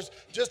 hours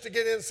just to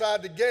get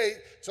inside the gate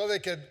so they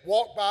could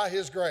walk by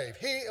his grave.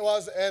 He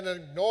was an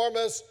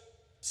enormous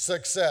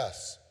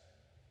success.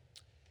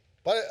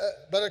 But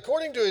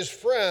according to his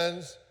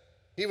friends,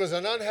 he was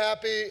an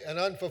unhappy and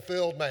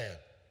unfulfilled man.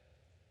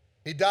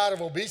 He died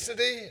of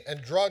obesity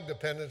and drug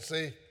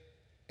dependency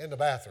in the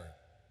bathroom.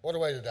 What a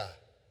way to die.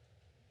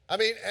 I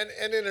mean, and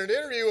in an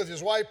interview with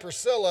his wife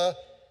Priscilla,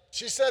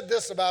 she said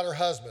this about her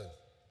husband: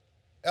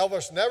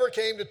 Elvis never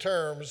came to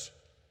terms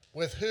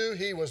with who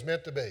he was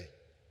meant to be.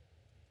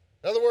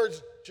 In other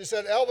words, she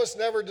said Elvis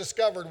never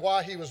discovered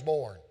why he was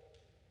born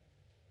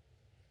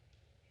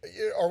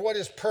or what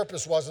his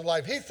purpose was in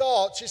life.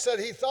 She said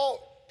he thought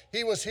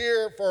he was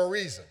here for a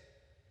reason,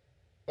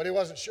 but he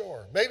wasn't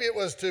sure. Maybe it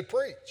was to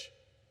preach.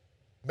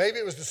 Maybe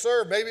it was to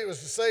serve. Maybe it was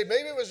to save.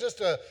 Maybe it was just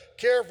to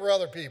care for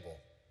other people.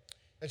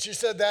 And she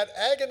said that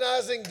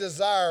agonizing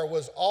desire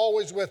was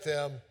always with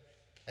him,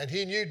 and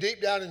he knew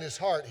deep down in his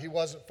heart he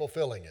wasn't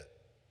fulfilling it.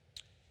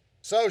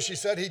 So she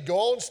said he'd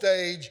go on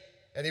stage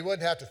and he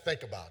wouldn't have to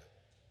think about it.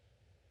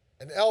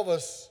 And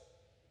Elvis,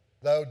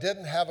 though,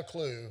 didn't have a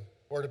clue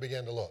where to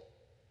begin to look.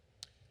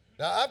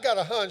 Now, I've got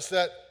a hunch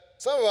that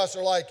some of us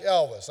are like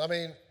Elvis. I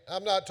mean,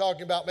 I'm not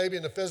talking about maybe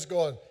in the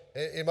physical and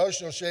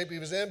emotional shape he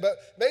was in,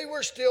 but maybe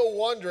we're still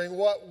wondering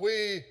what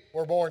we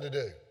were born to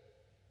do,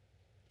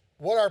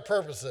 what our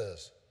purpose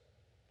is,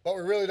 but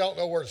we really don't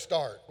know where to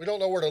start. We don't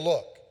know where to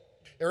look.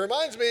 It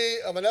reminds me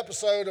of an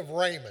episode of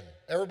Raymond.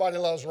 Everybody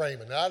loves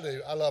Raymond. I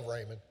do. I love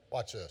Raymond.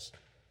 Watch this.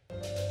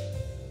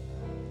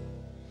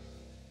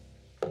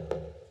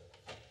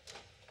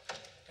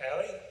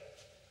 Allie?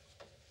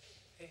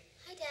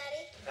 Hi,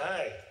 Daddy.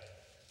 Hi.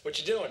 What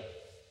you doing?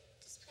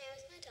 Just playing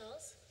with my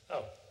dolls.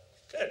 Oh,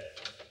 good.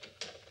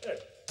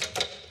 Good.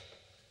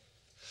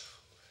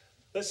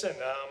 Listen,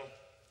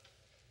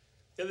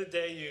 the other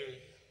day you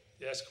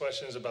asked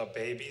questions about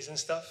babies and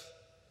stuff.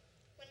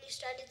 When you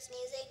started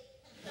sneezing?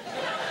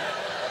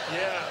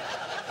 Yeah.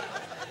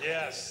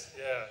 Yes,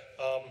 yeah.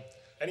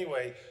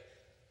 Anyway,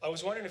 I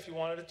was wondering if you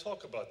wanted to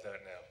talk about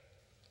that now.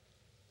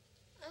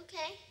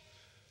 Okay.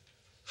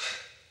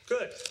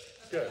 Good,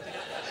 good. Okay.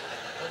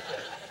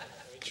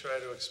 Let me try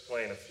to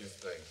explain a few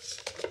things.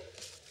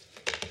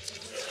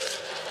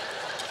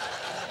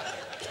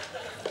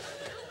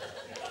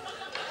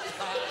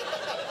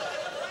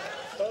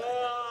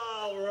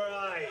 All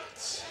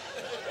right.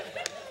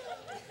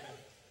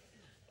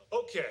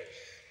 Okay.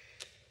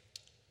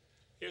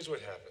 Here's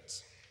what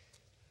happens.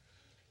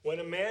 When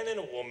a man and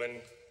a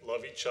woman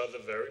love each other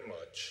very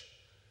much,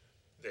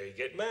 they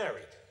get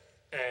married.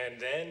 And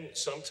then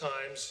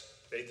sometimes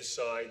they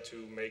decide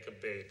to make a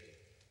baby.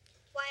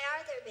 Why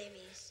are there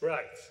babies?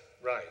 Right.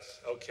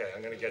 Okay,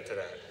 I'm gonna get to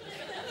that.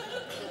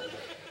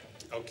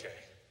 Okay.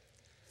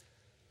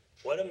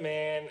 What a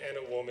man and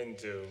a woman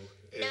do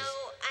is... No,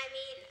 I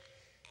mean,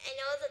 I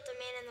know that the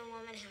man and the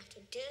woman have to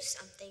do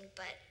something,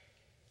 but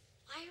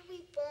why are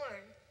we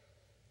born?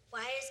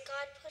 Why has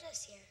God put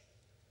us here?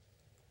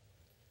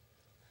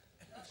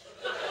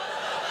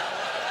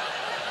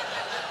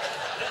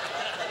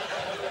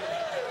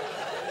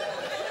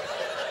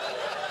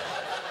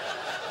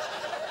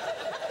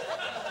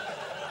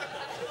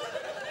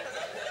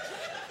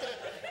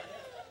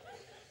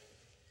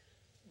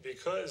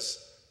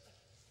 Because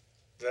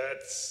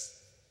that's...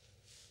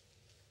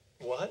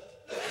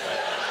 What?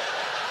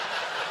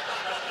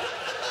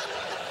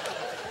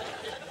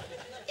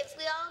 If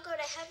we all go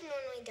to heaven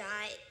when we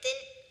die, then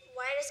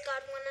why does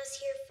God want us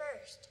here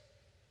first?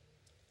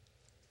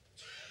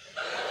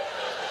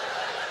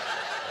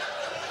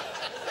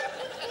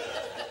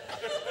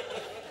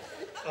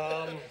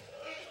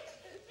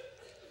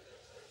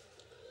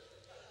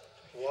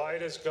 Why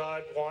does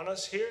God want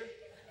us here?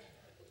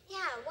 Yeah,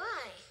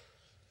 why?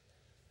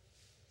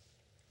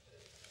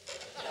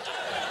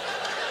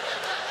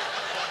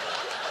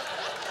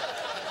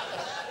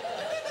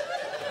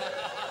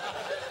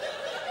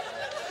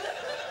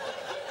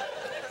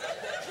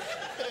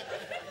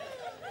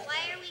 Why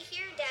are we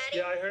here, Daddy?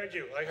 Yeah, I heard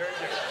you.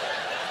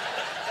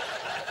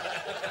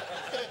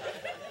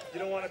 You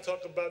don't want to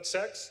talk about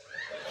sex?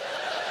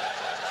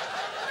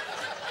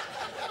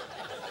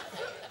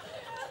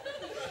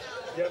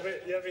 You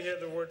ever hear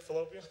the word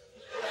fallopian?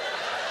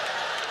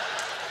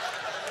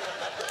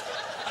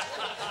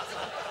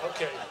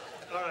 Okay,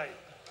 all right.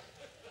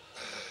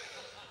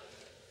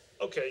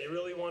 Okay, you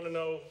really want to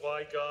know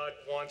why God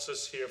wants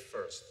us here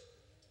first?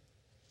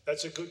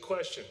 That's a good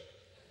question.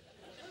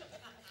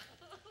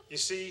 You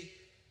see,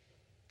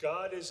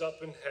 God is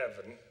up in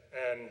heaven,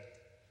 and,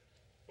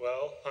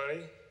 well,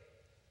 honey,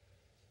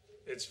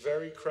 it's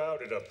very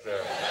crowded up there.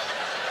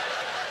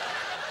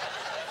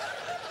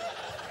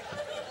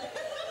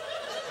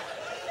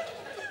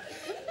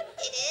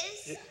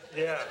 It is?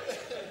 Yeah.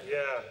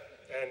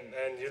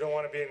 And you don't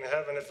want to be in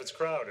heaven if it's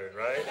crowded,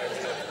 right? I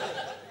mean,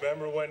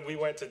 remember when we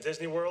went to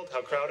Disney World,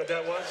 how crowded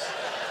that was?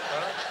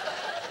 Huh?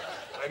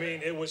 I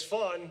mean, it was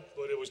fun,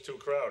 but it was too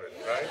crowded,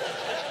 right?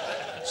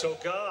 So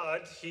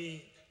God,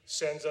 he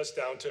sends us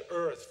down to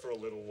earth for a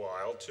little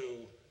while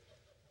to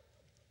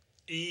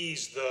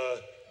ease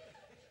the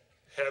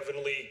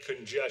heavenly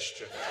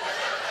congestion.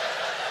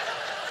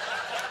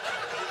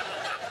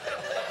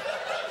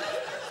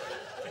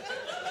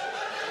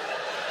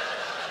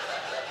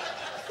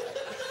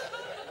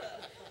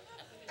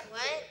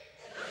 What?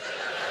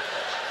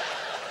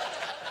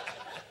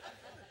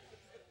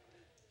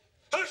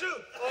 Horseshoe!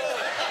 Oh,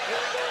 here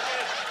we go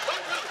again.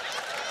 Horseshoe!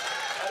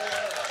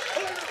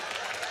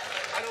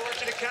 I don't want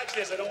you to catch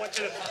this. I don't want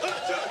you to.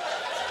 Horseshoe!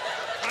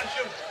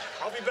 Horseshoe!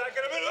 I'll be back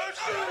in a minute.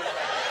 Horseshoe!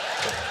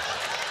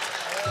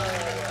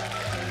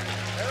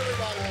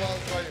 Everybody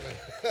loves Raymond.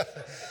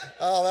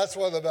 Oh, that's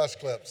one of the best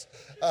clips.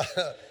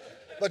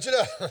 But you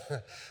know,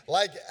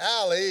 like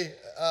Allie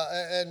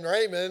and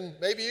Raymond,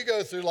 maybe you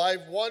go through life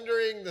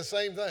wondering the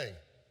same thing.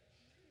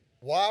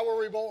 Why were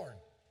we born?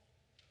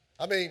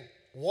 I mean,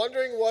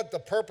 wondering what the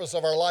purpose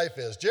of our life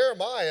is.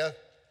 Jeremiah,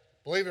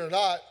 believe it or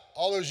not,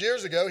 all those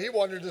years ago, he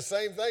wondered the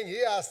same thing.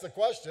 He asked the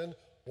question,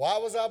 why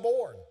was I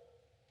born?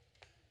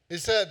 He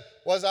said,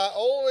 was I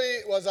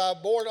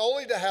born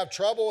only to have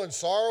trouble and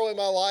sorrow in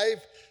my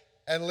life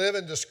and live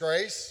in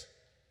disgrace?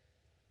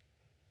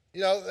 You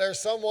know,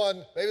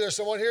 maybe there's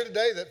someone here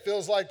today that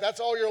feels like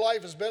that's all your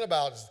life has been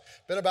about. It's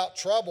been about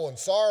trouble and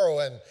sorrow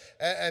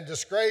and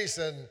disgrace,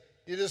 and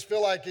you just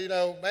feel like, you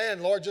know,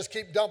 man, Lord, just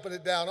keep dumping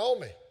it down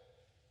on me.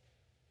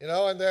 You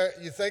know, and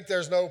you think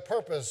there's no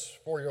purpose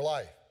for your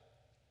life.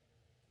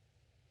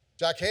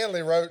 Jack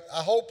Hanley wrote,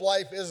 I hope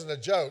life isn't a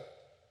joke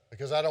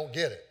because I don't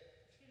get it.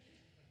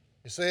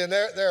 You see, and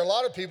there are a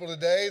lot of people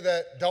today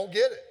that don't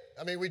get it.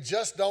 I mean, we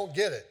just don't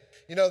get it.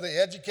 You know,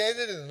 the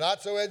educated and the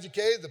not so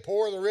educated, the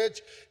poor, the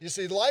rich. You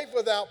see, life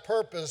without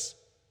purpose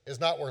is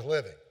not worth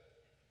living.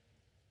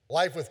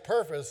 Life with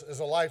purpose is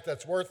a life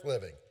that's worth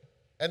living.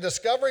 And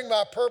discovering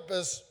my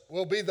purpose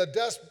will be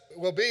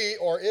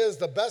or is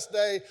the best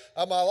day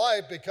of my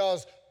life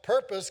because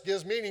purpose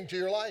gives meaning to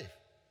your life.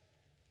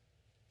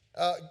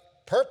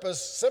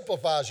 Purpose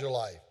simplifies your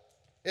life.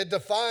 It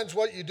defines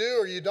what you do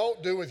or you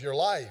don't do with your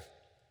life.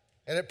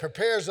 And it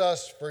prepares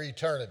us for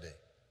eternity.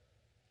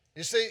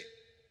 You see,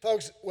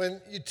 folks,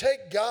 when you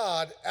take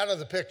God out of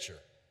the picture,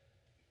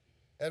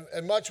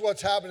 and much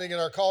what's happening in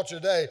our culture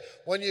today,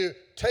 when you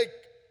take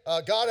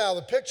God out of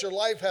the picture,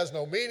 life has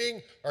no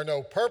meaning or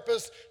no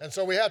purpose, and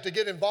so we have to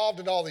get involved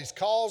in all these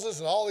causes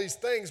and all these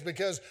things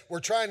because we're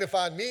trying to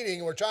find meaning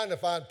and we're trying to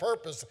find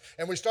purpose,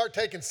 and we start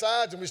taking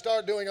sides and we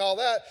start doing all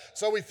that,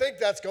 so we think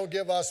that's going to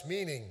give us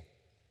meaning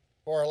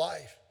for our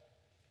life.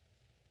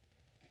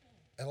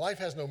 And life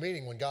has no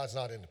meaning when God's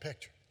not in the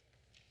picture.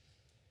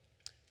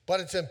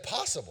 But it's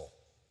impossible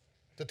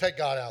to take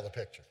God out of the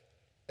picture.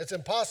 It's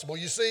impossible.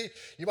 You see,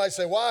 you might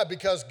say, why?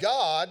 Because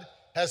God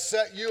has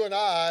set you and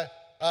I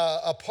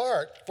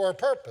apart for a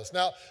purpose.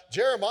 Now,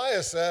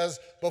 Jeremiah says,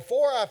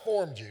 before I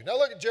formed you. Now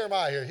look at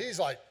Jeremiah here. He's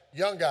like a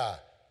young guy.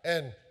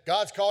 And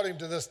God's called him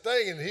to this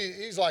thing, and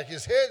he's like,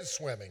 his head's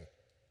swimming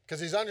because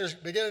he's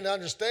beginning to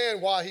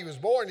understand why he was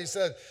born. He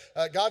said,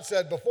 God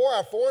said, before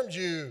I formed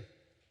you,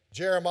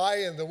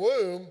 Jeremiah, in the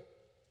womb,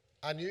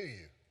 I knew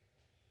you.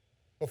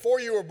 Before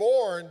you were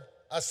born,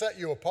 I set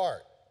you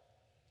apart.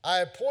 I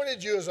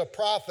appointed you as a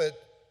prophet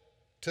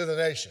to the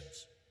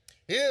nations.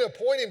 He didn't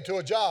appoint him to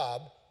a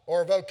job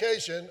or a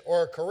vocation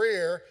or a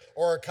career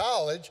or a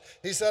college.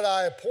 He said,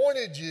 I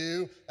appointed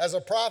you as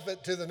a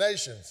prophet to the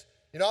nations.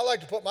 You know, I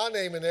like to put my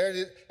name in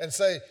there and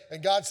say,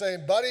 and God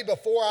saying, buddy,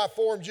 before I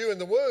formed you in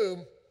the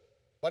womb,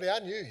 buddy, I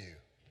knew you.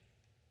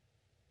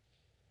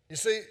 You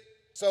see,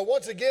 so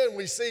once again,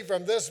 we see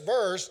from this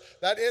verse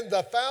that in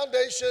the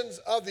foundations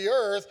of the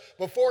earth,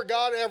 before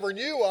God ever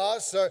knew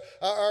us,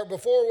 or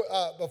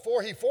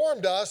before he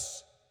formed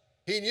us,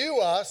 he knew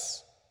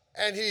us,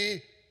 and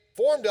he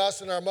formed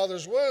us in our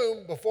mother's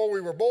womb before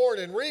we were born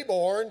and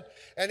reborn,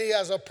 and he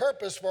has a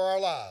purpose for our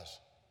lives.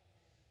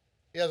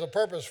 He has a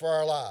purpose for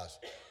our lives.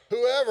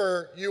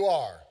 Whoever you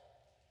are,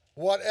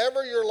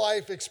 whatever your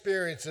life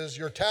experiences,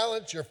 your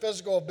talents, your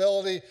physical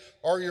ability,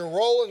 or your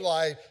role in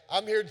life,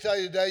 I'm here to tell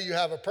you today you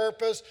have a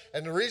purpose.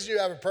 And the reason you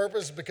have a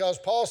purpose is because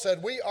Paul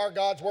said we are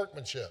God's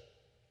workmanship.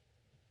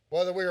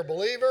 Whether we are a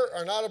believer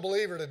or not a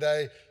believer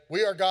today,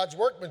 we are God's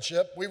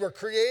workmanship. We were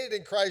created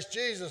in Christ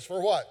Jesus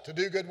for what? To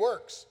do good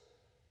works,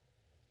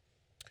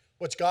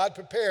 which God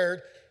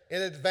prepared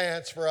in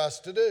advance for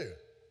us to do.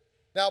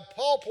 Now,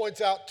 Paul points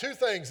out two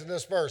things in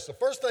this verse. The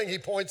first thing he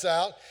points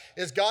out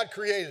is God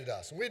created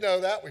us. And we know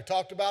that. We've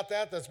talked about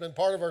that. That's been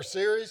part of our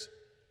series.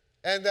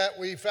 And that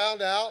we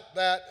found out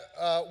that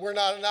we're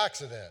not an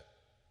accident.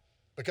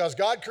 Because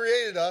God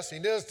created us, He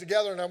knit us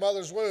together in our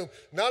mother's womb.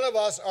 None of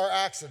us are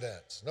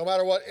accidents. No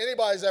matter what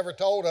anybody's ever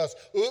told us,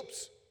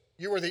 oops,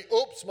 you were the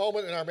oops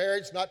moment in our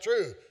marriage, not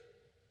true.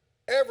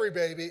 Every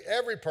baby,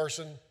 every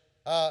person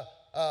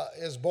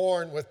is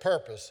born with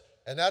purpose.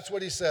 And that's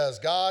what He says.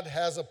 God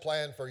has a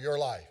plan for your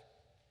life.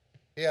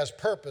 He has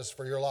purpose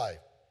for your life.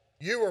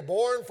 You were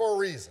born for a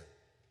reason.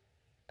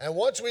 And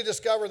once we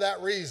discover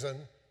that reason,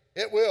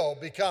 it will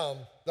become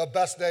the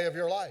best day of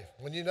your life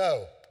when you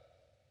know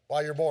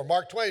why you're born.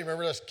 Mark Twain,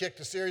 remember, let's kick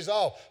the series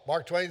off.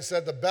 Mark Twain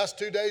said the best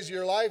 2 days of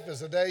your life is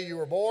the day you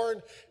were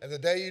born and the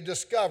day you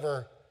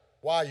discover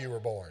why you were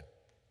born.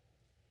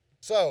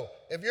 So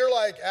if you're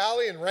like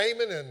Allie and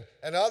Raymond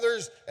and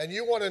others and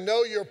you want to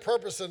know your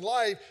purpose in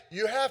life,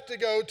 you have to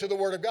go to the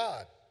Word of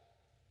God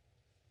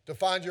to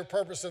find your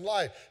purpose in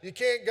life. You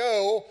can't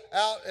go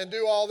out and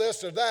do all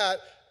this or that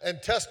and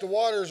test the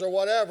waters or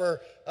whatever.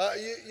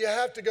 You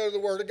have to go to the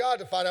Word of God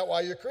to find out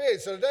why you're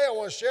created. So today I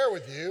want to share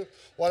with you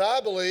what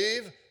I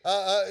believe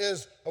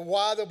is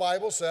why the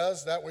Bible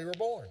says that we were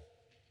born.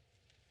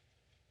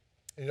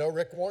 You know,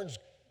 Rick Warren's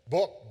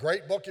book,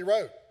 great book he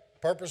wrote,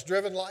 Purpose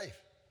Driven Life.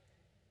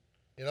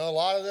 You know, a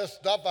lot of this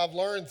stuff I've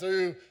learned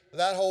through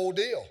that whole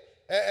deal.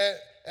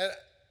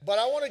 But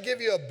I want to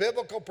give you a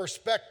biblical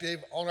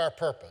perspective on our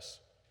purpose.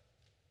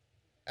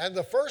 And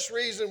the first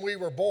reason we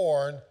were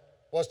born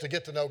was to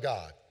get to know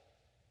God.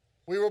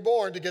 We were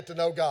born to get to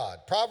know God.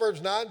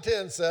 Proverbs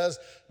 9:10 says,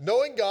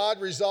 knowing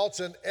God results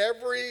in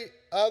every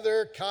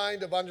other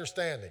kind of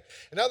understanding.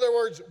 In other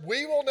words,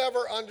 we will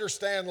never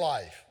understand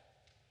life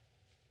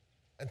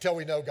until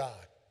we know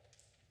God.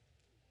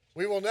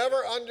 We will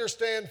never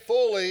understand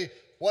fully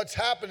what's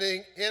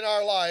happening in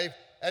our life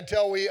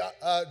until we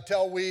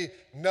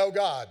know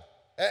God.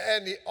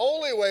 And the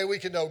only way we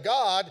can know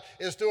God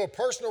is through a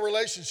personal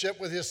relationship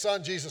with His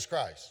Son, Jesus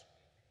Christ.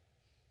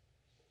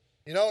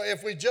 You know,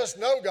 if we just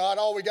know God,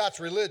 all we got's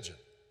religion.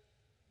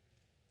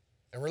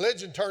 And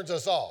religion turns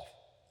us off.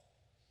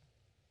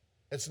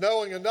 It's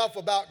knowing enough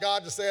about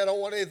God to say, I don't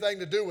want anything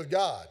to do with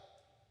God.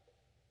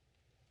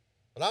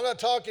 But I'm not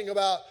talking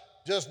about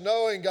just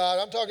knowing God.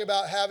 I'm talking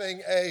about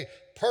having a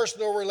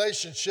personal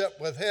relationship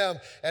with Him.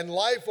 And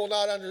life will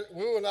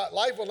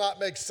not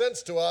make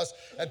sense to us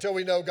until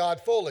we know God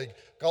fully.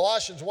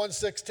 Colossians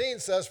 1:16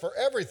 says, for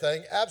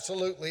everything,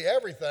 absolutely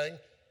everything,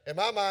 in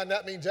my mind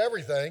that means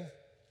everything,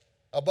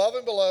 above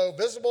and below,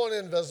 visible and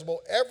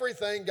invisible,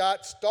 everything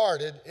got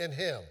started in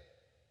Him,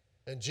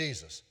 in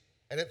Jesus.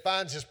 And it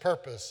finds His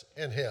purpose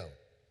in Him.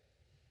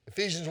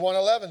 Ephesians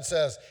 1:11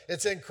 says,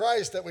 it's in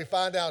Christ that we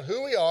find out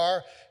who we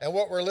are and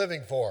what we're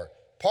living for.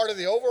 Part of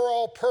the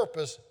overall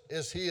purpose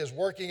is He is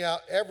working out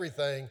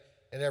everything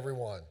in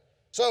everyone.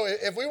 So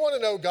if we want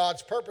to know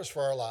God's purpose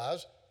for our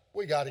lives,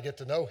 we got to get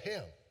to know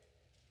Him.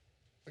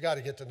 We got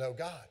to get to know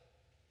God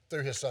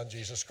through His Son,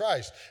 Jesus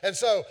Christ. And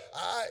so,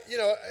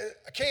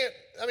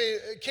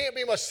 it can't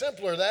be much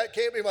simpler than that. It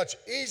can't be much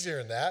easier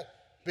than that,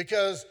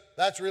 because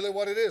that's really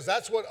what it is.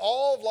 That's what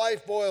all of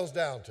life boils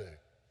down to,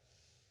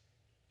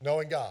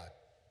 knowing God.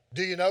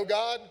 Do you know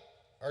God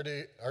or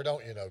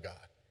don't you know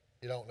God?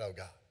 You don't know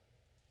God.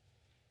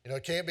 You know,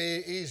 it can't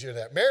be easier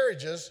than that.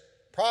 Marriages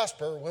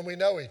prosper when we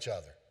know each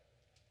other.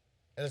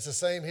 And it's the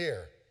same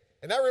here.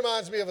 And that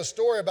reminds me of a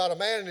story about a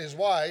man and his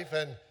wife,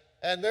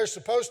 and they're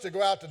supposed to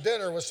go out to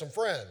dinner with some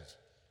friends.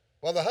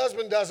 Well, the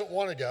husband doesn't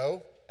want to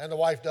go, and the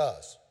wife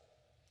does.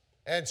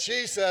 And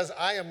she says,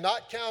 I am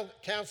not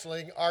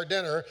canceling our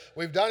dinner.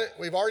 We've done it.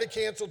 We've already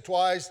canceled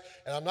twice,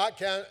 and I'm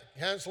not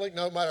canceling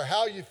no matter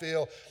how you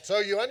feel. So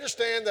you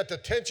understand that the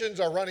tensions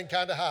are running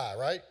kind of high,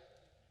 right?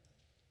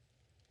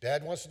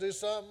 Dad wants to do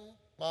something,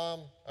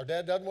 Mom, or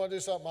Dad doesn't want to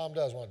do something, Mom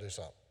does want to do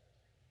something.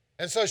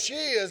 And so she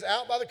is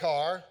out by the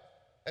car,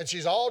 and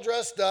she's all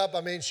dressed up.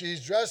 I mean,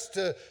 she's dressed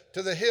to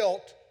the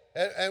hilt,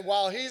 and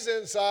while he's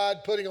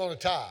inside putting on a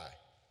tie,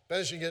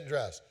 finishing getting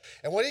dressed.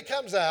 And when he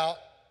comes out,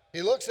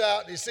 he looks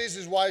out and he sees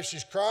his wife.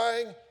 She's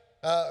crying,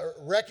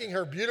 wrecking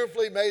her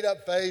beautifully made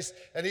up face.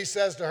 And he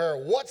says to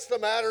her, what's the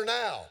matter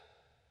now?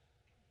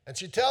 And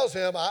she tells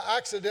him, I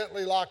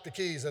accidentally locked the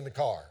keys in the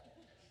car.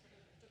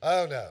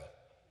 Oh no.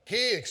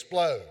 He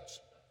explodes.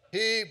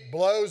 He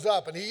blows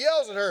up and he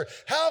yells at her,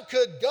 how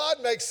could God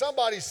make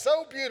somebody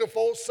so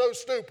beautiful, so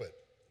stupid?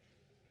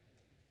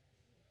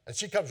 And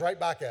she comes right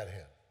back at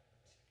him.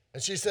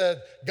 And she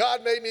said,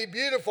 God made me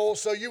beautiful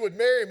so you would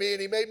marry me,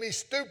 and He made me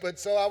stupid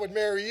so I would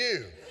marry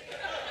you.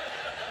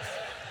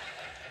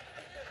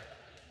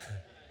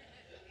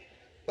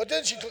 But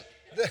then she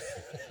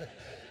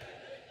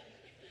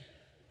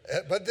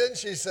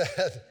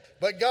said,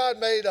 but God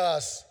made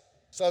us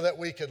so that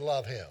we could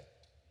love Him.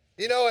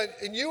 You know,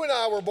 and you and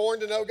I were born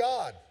to know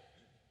God.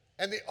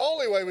 And the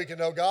only way we can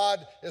know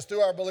God is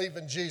through our belief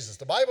in Jesus.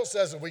 The Bible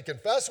says if we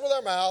confess with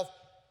our mouth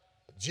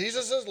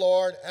Jesus is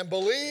Lord and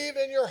believe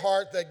in your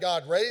heart that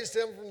God raised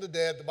Him from the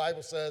dead, the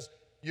Bible says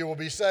you will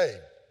be saved.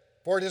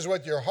 For it is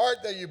with your heart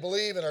that you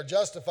believe and are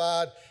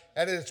justified,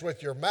 and it is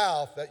with your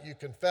mouth that you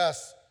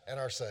confess and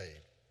are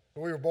saved.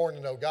 We were born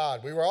to know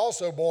God. We were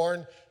also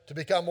born to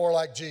become more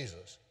like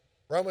Jesus.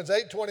 Romans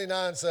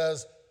 8:29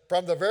 says,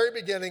 from the very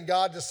beginning,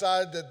 God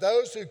decided that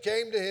those who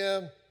came to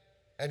him,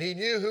 and he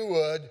knew who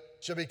would,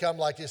 should become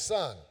like his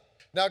son.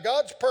 Now,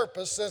 God's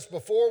purpose since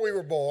before we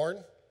were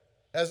born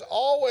has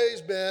always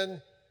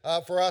been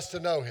for us to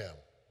know him.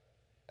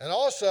 And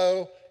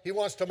also, he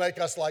wants to make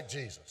us like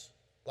Jesus,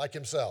 like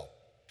himself.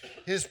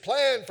 His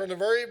plan from the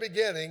very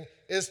beginning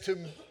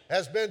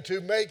has been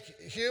to make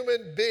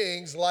human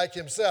beings like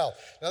himself.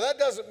 Now, that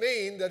doesn't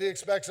mean that he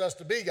expects us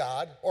to be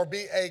God or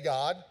be a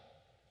God.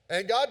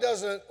 And God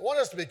doesn't want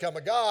us to become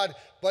a God,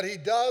 but he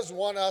does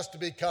want us to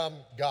become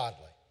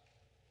godly.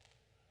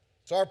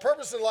 So our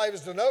purpose in life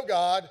is to know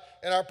God,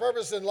 and our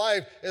purpose in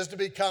life is to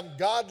become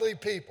godly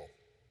people.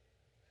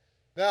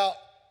 Now,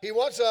 he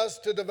wants us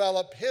to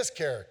develop his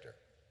character.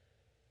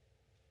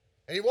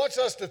 And he wants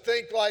us to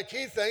think like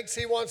he thinks.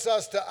 He wants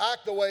us to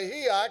act the way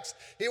he acts.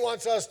 He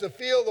wants us to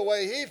feel the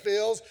way he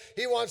feels.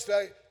 He wants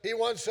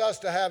us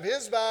to have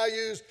his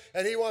values,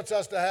 and he wants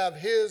us to have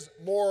his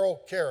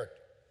moral character.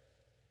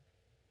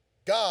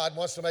 God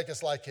wants to make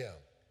us like him.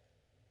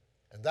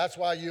 And that's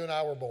why you and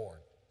I were born.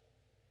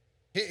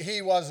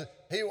 He wants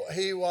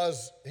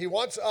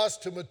us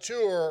to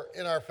mature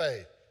in our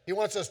faith. He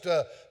wants us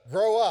to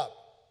grow up.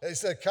 He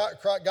said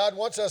God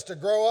wants us to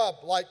grow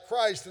up like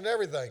Christ and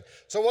everything.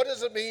 So what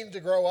does it mean to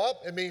grow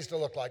up? It means to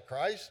look like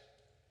Christ.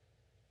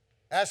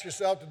 Ask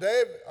yourself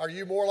today, are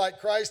you more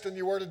like Christ than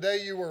you were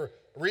today you were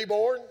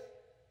reborn?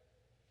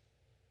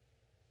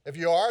 If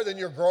you are, then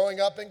you're growing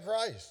up in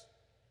Christ.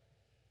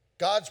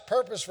 God's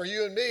purpose for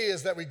you and me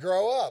is that we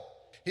grow up.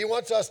 He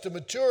wants us to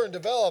mature and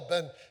develop.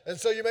 And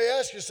so you may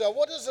ask yourself,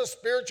 what does a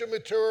spiritual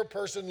mature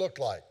person look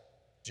like?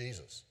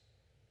 Jesus.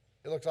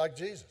 He looks like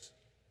Jesus.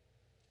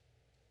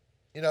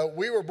 You know,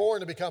 we were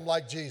born to become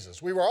like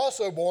Jesus. We were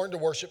also born to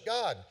worship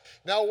God.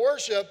 Now,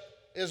 worship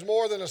is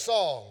more than a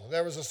song.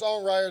 There was a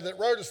songwriter that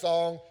wrote a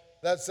song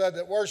that said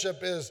that worship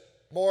is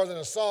more than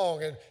a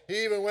song. And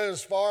he even went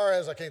as far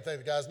as, I can't think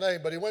of the guy's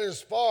name, but he went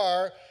as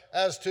far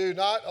as to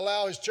not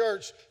allow his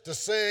church to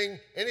sing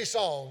any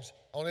songs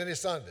on any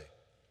Sunday.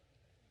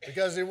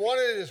 Because he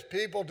wanted his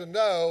people to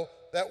know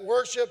that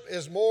worship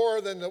is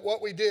more than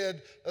what we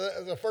did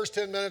the first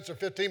 10 minutes or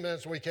 15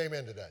 minutes when we came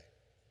in today.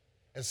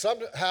 And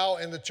somehow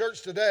in the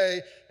church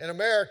today in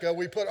America,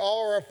 we put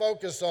all our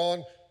focus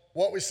on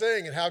what we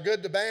sing and how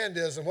good the band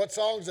is and what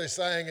songs they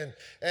sang.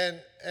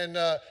 And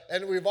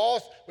we've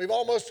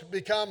almost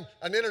become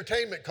an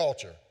entertainment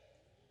culture.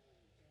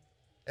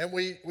 And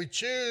we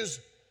choose,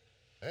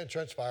 man,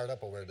 Trent's fired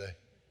up over today.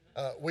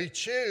 We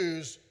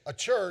choose a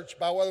church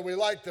by whether we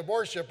like the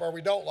worship or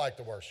we don't like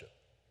the worship.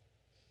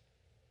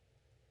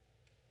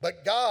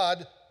 But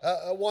God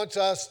wants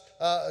us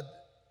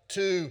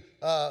to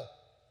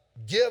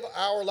give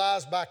our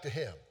lives back to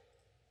him.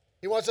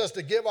 He wants us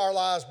to give our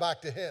lives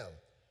back to him.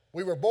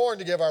 We were born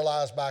to give our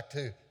lives back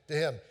to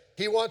him.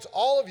 He wants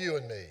all of you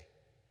and me.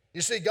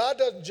 You see, God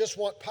doesn't just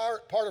want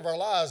part of our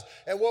lives.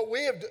 And what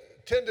we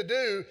tend to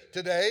do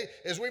today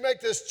is we make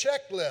this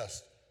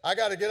checklist. I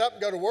got to get up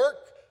and go to work.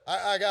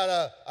 I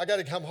got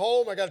to come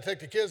home. I got to take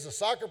the kids to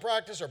soccer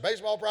practice or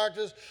baseball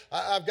practice.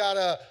 I've got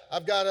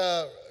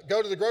to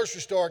go to the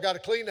grocery store. I got to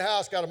clean the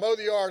house. Got to mow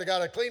the yard. I got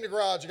to clean the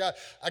garage.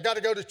 I got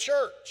to go to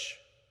church.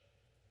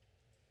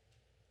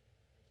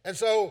 And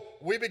so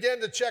we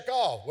begin to check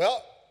off.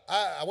 Well,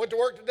 I went to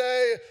work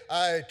today.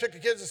 I took the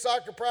kids to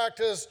soccer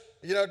practice.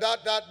 You know, ...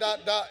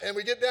 And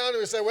we get down and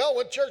we say, well, I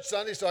went to church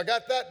Sunday, so I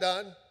got that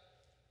done.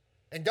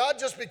 And God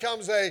just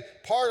becomes a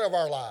part of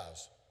our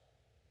lives.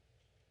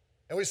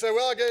 And we say,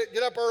 well, I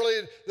get up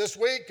early this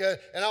week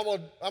and I'm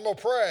gonna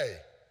pray.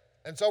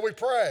 And so we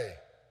pray.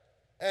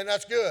 And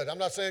that's good. I'm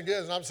not saying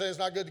good, and I'm saying it's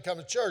not good to come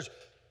to church.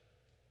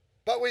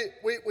 But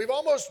we've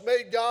almost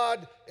made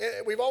God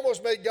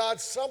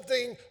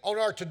something on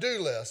our to-do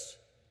list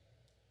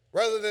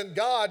rather than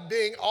God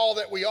being all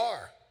that we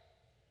are.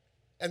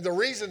 And the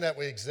reason that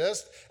we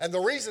exist, and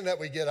the reason that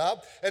we get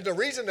up, and the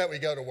reason that we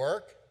go to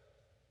work.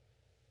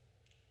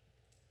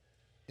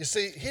 You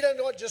see, he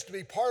doesn't want just to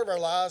be part of our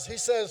lives. He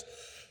says,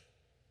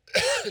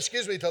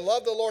 to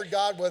love the Lord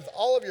God with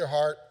all of your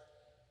heart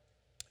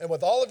and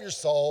with all of your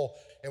soul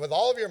and with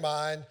all of your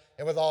mind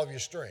and with all of your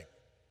strength.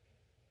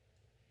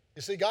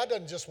 You see, God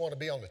doesn't just want to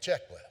be on the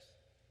checklist.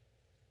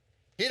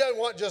 He doesn't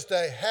want just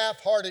a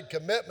half-hearted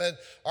commitment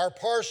or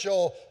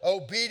partial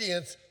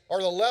obedience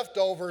or the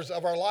leftovers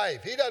of our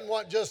life. He doesn't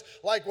want just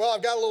like, well,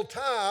 I've got a little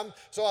time,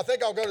 so I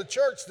think I'll go to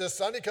church this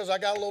Sunday because I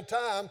got a little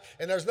time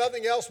and there's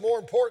nothing else more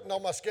important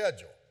on my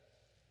schedule.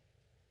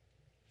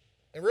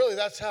 And really,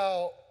 that's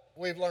how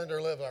we've learned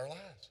to live our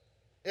lives.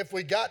 If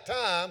we got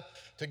time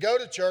to go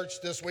to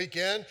church this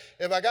weekend,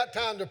 if I got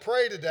time to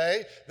pray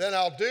today, then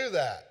I'll do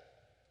that.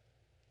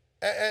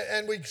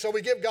 So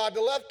we give God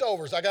the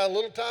leftovers. I got a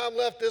little time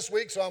left this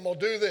week, so I'm going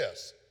to do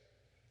this.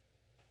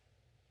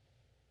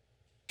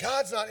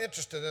 God's not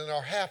interested in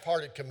our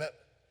half-hearted commitment.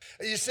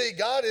 You see,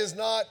 God is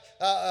not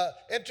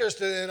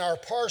interested in our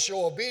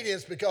partial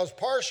obedience because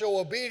partial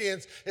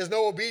obedience is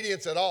no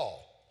obedience at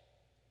all.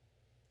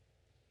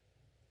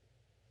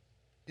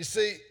 You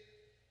see,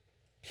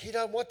 he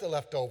doesn't want the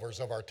leftovers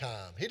of our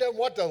time. He doesn't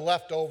want the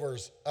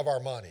leftovers of our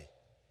money.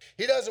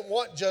 He doesn't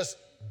want just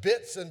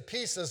bits and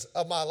pieces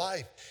of my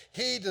life.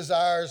 He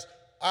desires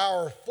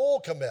our full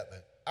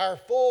commitment, our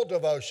full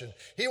devotion.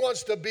 He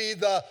wants to be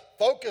the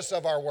focus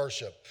of our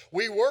worship.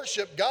 We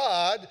worship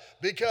God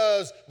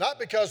not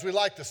because we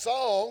like the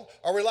song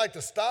or we like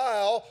the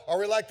style or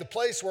we like the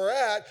place we're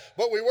at,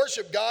 but we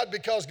worship God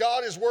because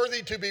God is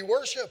worthy to be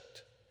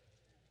worshiped.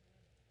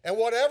 And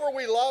whatever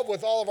we love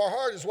with all of our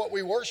heart is what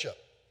we worship.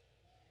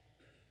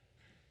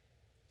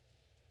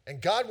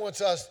 And God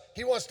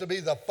He wants to be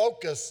the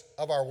focus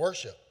of our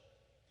worship.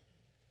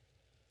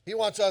 He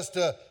wants us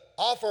to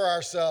offer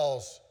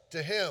ourselves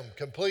to Him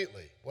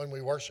completely when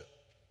we worship.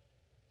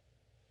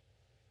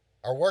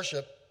 Our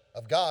worship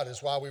of God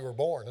is why we were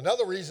born.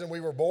 Another reason we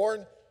were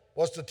born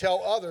was to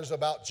tell others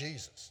about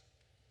Jesus.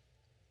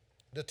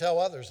 To tell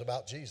others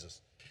about Jesus.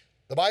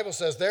 The Bible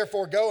says,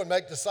 therefore go and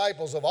make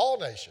disciples of all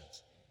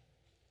nations.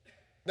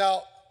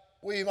 Now,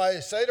 we might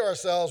say to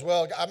ourselves,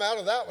 well, I'm out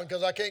of that one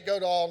because I can't go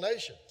to all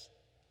nations.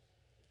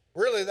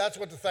 Really, that's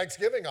what the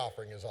Thanksgiving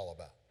offering is all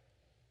about.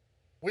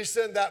 We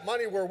send that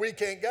money where we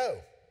can't go.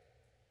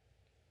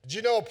 Did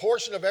you know a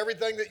portion of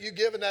everything that you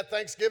give in that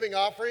Thanksgiving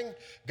offering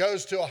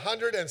goes to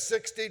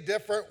 160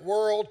 different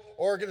world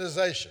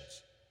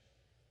organizations?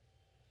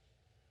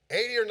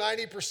 80 or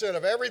 90%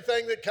 of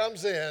everything that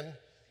comes in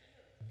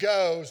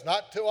goes,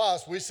 not to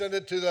us, we send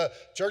it to the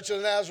Church of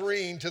the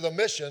Nazarene, to the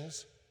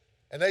missions,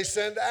 and they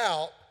send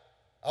out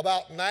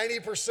about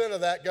 90% of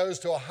that goes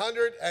to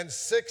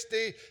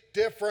 160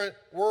 different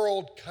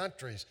world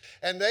countries.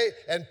 And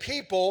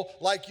people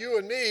like you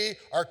and me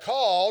are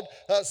called,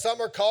 some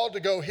are called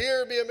to go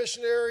here and be a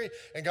missionary,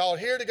 and called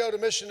here to go to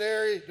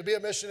missionary, to be a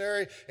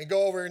missionary, and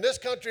go over in this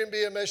country and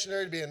be a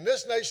missionary, to be in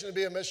this nation and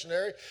be a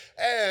missionary.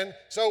 And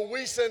so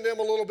we send them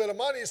a little bit of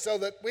money so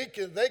that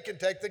they can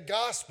take the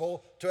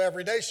gospel to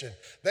every nation.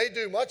 They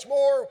do much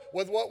more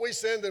with what we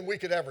send than we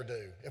could ever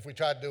do if we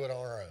tried to do it on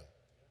our own.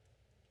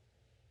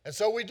 And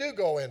so we do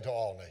go into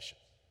all nations.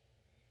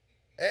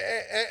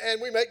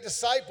 And we make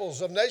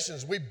disciples of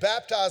nations. We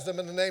baptize them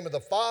in the name of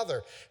the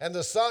Father and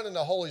the Son and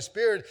the Holy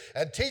Spirit,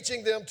 and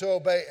teaching them to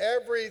obey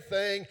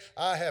everything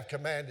I have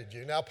commanded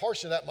you. Now, a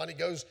portion of that money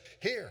goes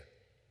here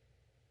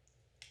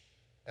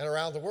and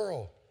around the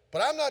world.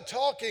 But I'm not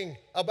talking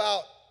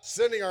about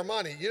sending our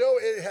money. You know,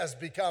 it has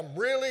become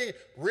really,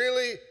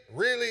 really,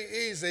 really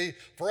easy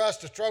for us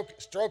to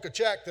stroke a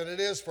check than it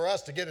is for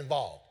us to get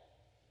involved.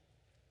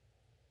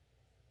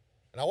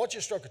 And I want you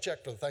to stroke a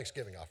check for the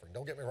Thanksgiving offering,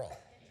 don't get me wrong.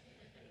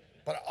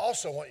 But I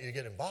also want you to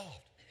get involved.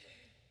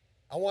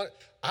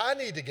 I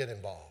need to get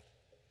involved.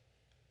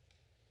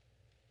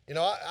 You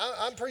know,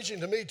 I'm preaching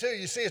to me too.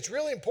 You see, it's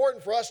really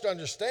important for us to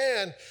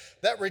understand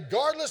that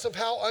regardless of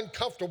how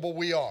uncomfortable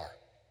we are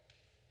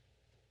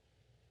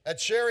at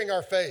sharing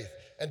our faith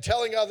and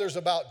telling others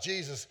about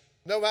Jesus,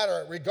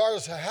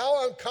 regardless of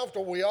how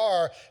uncomfortable we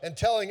are in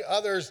telling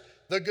others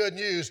the good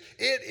news,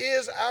 it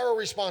is our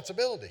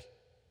responsibility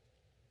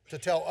to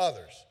tell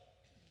others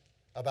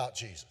about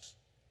Jesus.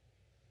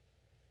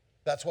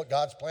 That's what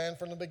God's planned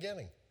from the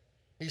beginning.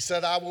 He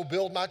said, I will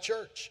build my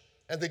church,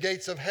 and the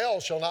gates of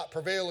hell shall not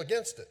prevail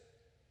against it.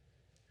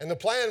 And the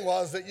plan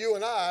was that you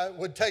and I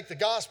would take the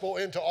gospel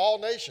into all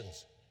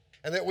nations,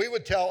 and that we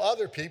would tell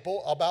other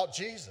people about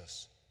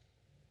Jesus.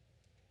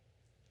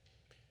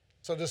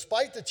 So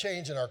despite the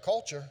change in our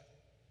culture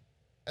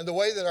and the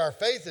way that our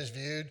faith is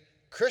viewed,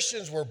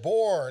 Christians were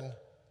born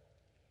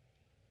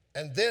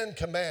and then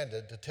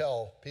commanded to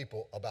tell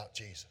people about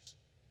Jesus.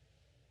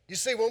 You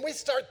see, when we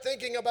start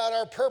thinking about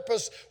our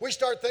purpose, we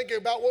start thinking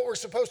about what we're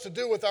supposed to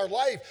do with our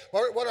life,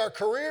 what our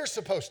career's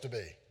supposed to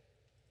be,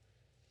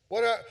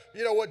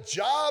 what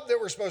job that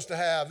we're supposed to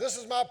have. This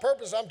is my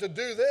purpose, I'm to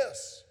do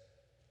this.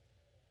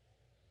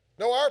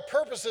 No, our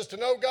purpose is to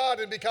know God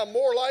and become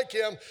more like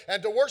Him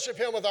and to worship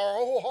Him with our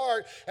whole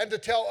heart and to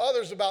tell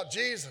others about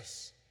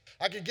Jesus.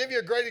 I could give you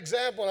a great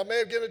example, and I may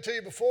have given it to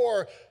you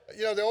before.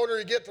 You know, the older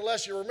you get, the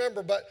less you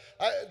remember. But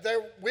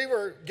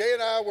Gay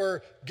and I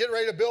were getting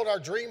ready to build our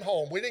dream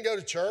home. We didn't go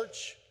to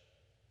church.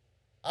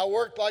 I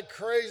worked like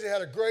crazy,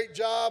 had a great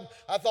job.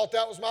 I thought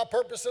that was my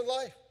purpose in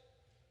life,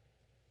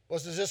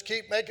 was to just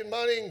keep making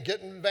money and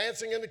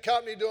advancing in the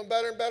company, doing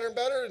better and better and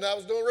better, and I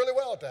was doing really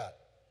well at that.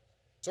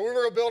 So we were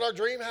going to build our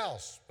dream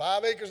house,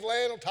 5 acres of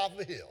land on top of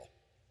a hill.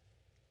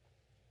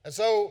 And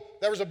so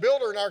there was a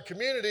builder in our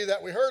community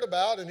that we heard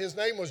about, and his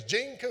name was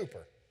Gene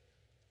Cooper.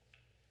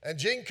 And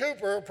Gene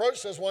Cooper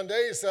approached us one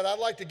day and said, I'd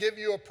like to give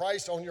you a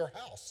price on your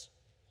house.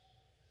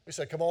 We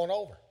said, come on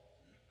over.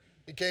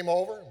 He came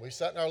over, and we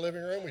sat in our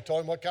living room. We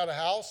told him what kind of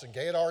house, and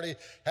Gay had already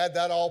had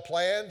that all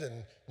planned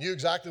and knew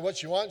exactly what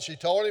she wanted. She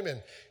told him,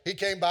 and he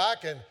came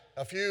back, and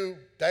a few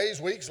days,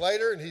 weeks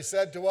later, and he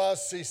said to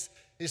us,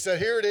 he said,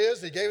 here it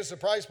is. He gave us the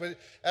price, but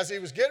as he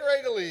was getting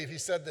ready to leave, he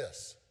said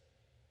this.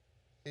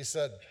 He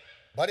said,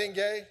 Buddy and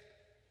Gay,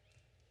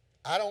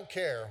 I don't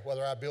care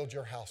whether I build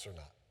your house or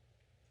not.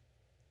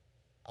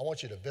 I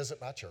want you to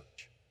visit my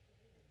church.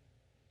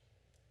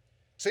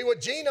 See, what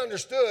Gene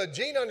understood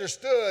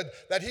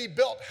that he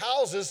built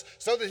houses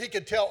so that he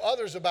could tell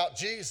others about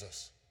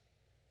Jesus.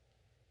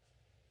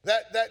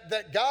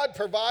 that God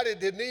provided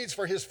the needs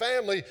for his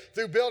family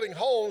through building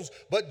homes,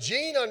 but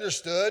Gene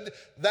understood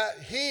that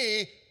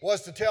he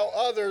was to tell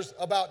others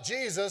about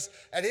Jesus,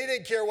 and he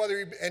didn't care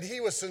and he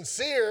was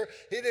sincere.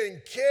 He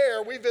didn't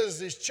care. We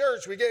visited his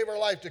church, we gave our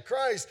life to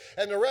Christ,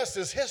 and the rest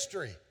is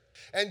history.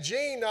 And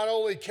Gene not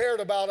only cared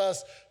about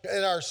us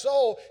in our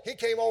soul, he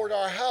came over to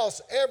our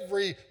house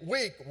every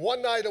week,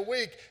 one night a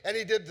week, and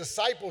he did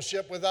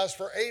discipleship with us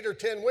for 8 or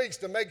 10 weeks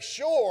to make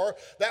sure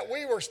that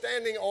we were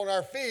standing on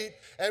our feet,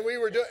 and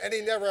and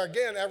he never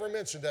again ever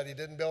mentioned that he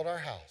didn't build our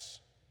house.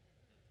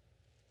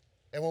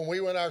 And when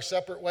we went our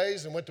separate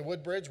ways and went to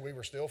Woodbridge, we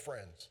were still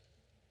friends.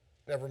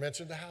 Never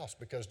mentioned the house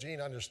because Gene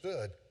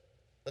understood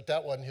that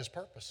that wasn't his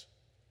purpose.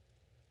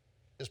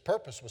 His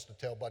purpose was to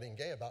tell Buddy and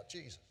Gay about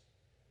Jesus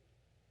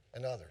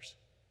and others.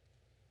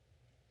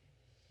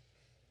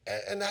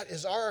 And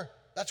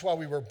that's why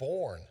we were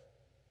born.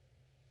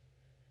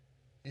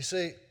 You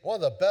see, one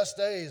of the best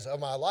days of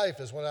my life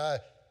is when I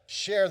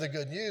share the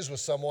good news with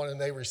someone and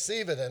they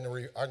receive it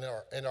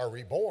and are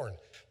reborn.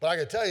 But I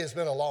can tell you, it's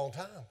been a long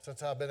time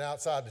since I've been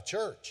outside the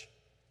church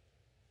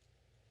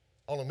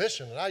on a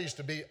mission. And I used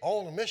to be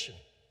on a mission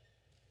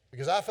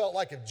because I felt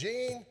like if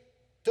Gene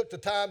took the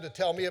time to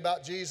tell me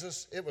about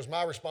Jesus, it was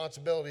my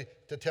responsibility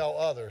to tell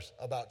others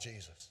about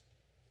Jesus.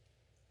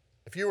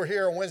 If you were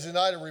here on Wednesday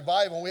night at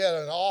revival, we had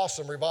an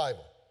awesome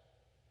revival.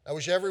 I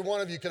wish every one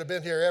of you could have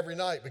been here every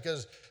night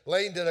because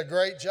Lane did a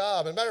great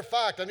job. And matter of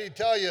fact, I need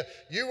to tell you,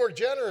 you were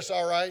generous,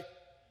 all right.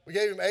 We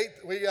gave him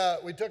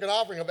we took an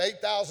offering of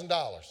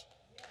 $8,000.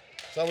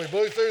 So we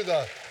blew through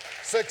the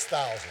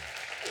 6,000.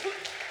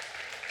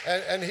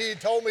 And he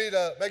told me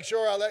to make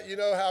sure I let you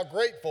know how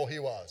grateful he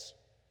was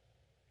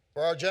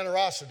for our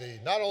generosity,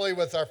 not only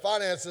with our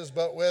finances,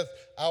 but with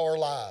our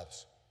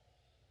lives.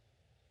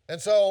 And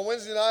so on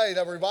Wednesday night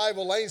at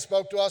revival, Lane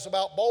spoke to us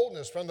about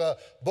boldness from the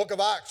book of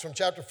Acts, from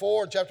chapter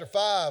 4 and chapter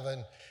 5.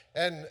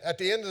 And at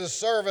the end of the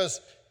service,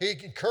 he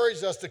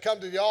encouraged us to come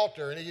to the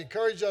altar, and he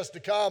encouraged us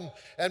to come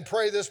and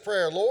pray this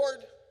prayer: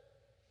 Lord,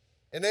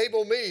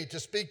 enable me to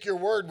speak your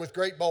word with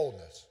great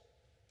boldness.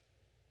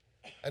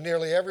 And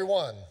nearly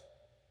everyone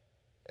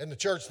in the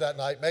church that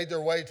night made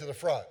their way to the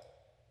front.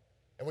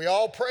 And we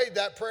all prayed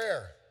that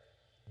prayer.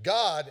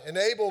 God,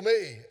 enable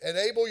me,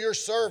 enable your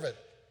servant,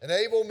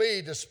 enable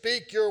me to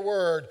speak your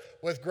word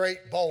with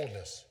great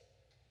boldness.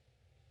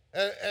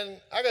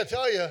 And I got to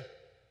tell you,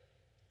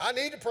 I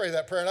need to pray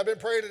that prayer, and I've been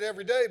praying it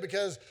every day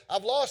because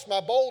I've lost my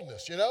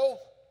boldness, you know?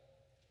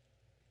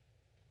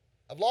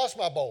 I've lost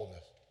my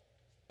boldness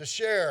to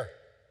share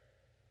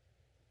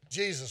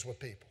Jesus with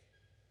people.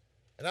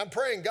 And I'm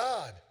praying,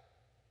 God,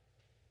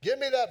 give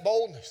me that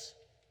boldness.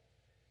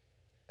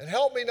 And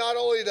help me not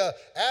only to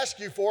ask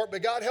you for it,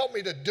 but God, help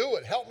me to do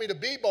it. Help me to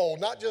be bold,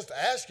 not just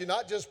ask you,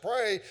 not just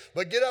pray,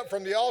 but get up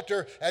from the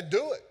altar and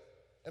do it.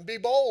 And be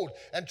bold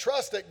and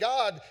trust that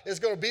God is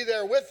going to be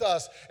there with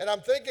us. And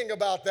I'm thinking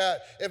about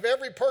that. If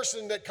every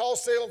person that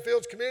calls Salem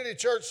Fields Community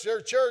Church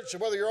their church,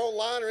 whether you're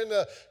online or in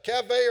the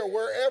cafe or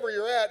wherever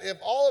you're at, if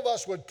all of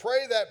us would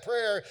pray that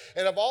prayer,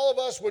 and if all of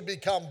us would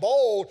become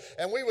bold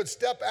and we would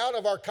step out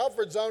of our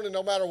comfort zone, and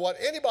no matter what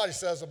anybody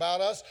says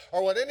about us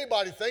or what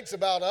anybody thinks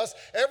about us,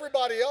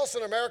 everybody else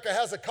in America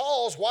has a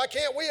cause. Why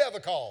can't we have a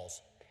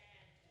cause?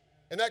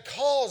 And that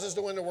cause is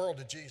to win the world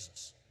to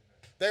Jesus.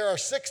 There are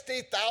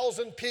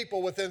 60,000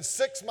 people within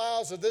 6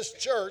 miles of this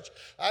church,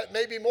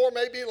 maybe more,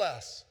 maybe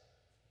less,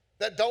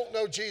 that don't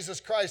know Jesus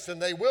Christ, and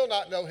they will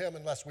not know him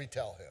unless we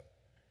tell him.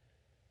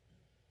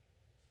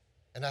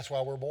 And that's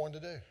why we're born to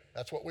do.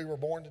 That's what we were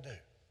born to do.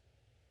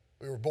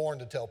 We were born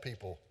to tell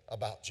people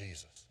about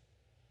Jesus.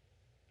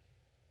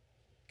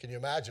 Can you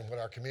imagine what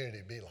our community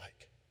would be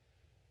like?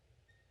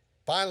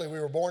 Finally, we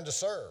were born to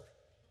serve.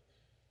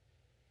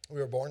 We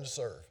were born to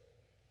serve.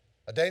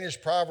 A Danish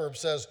proverb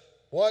says,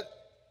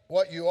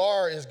 What you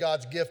are is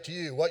God's gift to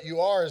you. What you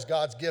are is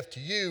God's gift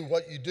to you.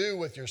 What you do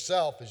with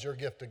yourself is your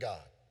gift to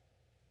God.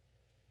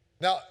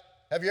 Now,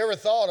 have you ever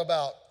thought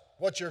about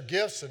what your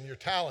gifts and your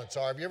talents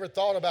are? Have you ever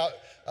thought about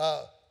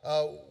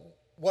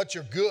what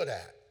you're good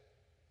at?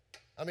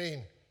 I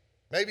mean,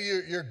 maybe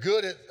you're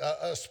good at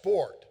a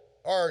sport,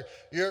 or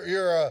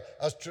you're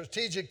a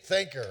strategic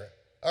thinker,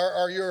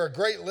 or you're a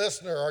great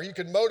listener, or you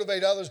can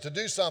motivate others to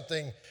do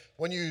something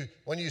when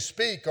you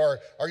speak, or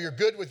you're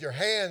good with your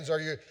hands, or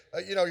you're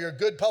a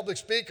good public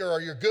speaker, or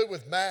you're good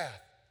with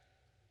math.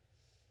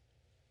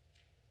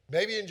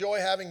 Maybe you enjoy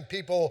having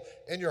people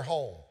in your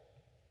home.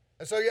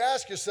 And so you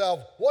ask yourself,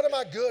 what am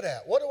I good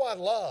at? What do I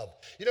love?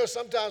 You know,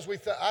 sometimes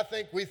I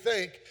think we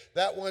think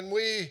that when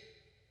we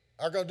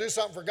are going to do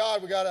something for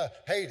God, we got to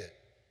hate it.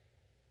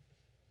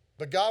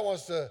 But God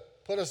wants to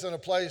put us in a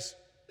place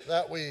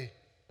that we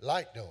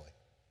like doing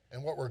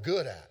and what we're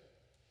good at.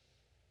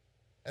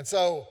 And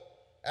so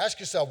ask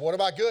yourself, what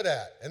am I good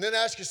at? And then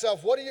ask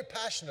yourself, what are you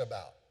passionate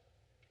about?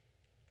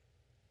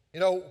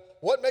 You know,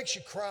 what makes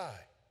you cry?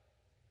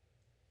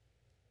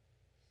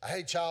 I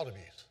hate child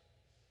abuse.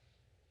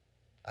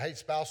 I hate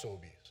spousal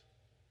abuse.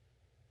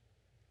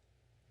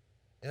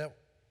 You know, it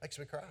makes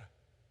me cry.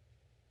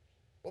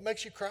 What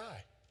makes you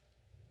cry?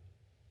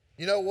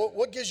 You know,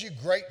 what gives you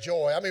great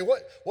joy? I mean,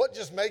 what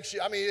just makes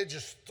you, I mean, it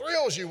just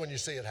thrills you when you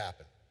see it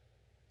happen.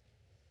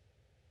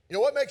 You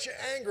know, what makes you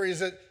angry?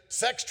 Is it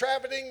sex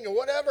trafficking or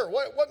whatever?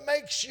 What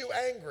makes you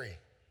angry?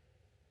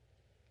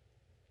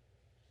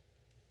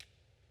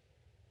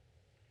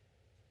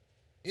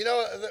 You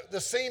know,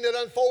 the scene that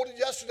unfolded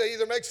yesterday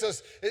either makes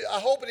us, I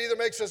hope it either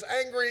makes us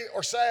angry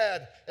or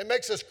sad. It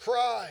makes us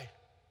cry.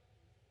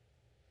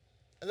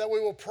 And that we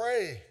will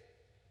pray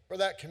for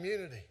that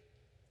community.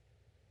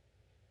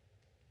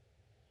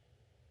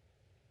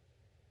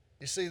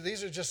 You see,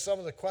 these are just some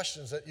of the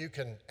questions that you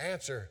can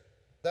answer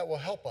that will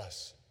help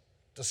us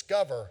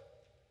discover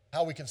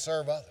how we can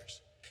serve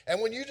others.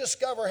 And when you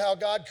discover how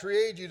God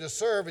created you to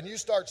serve and you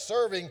start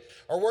serving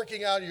or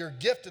working out your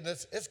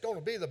giftedness, it's going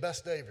to be the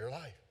best day of your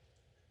life.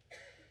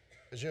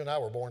 Because you and I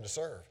were born to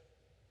serve.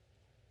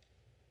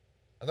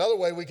 Another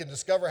way we can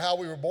discover how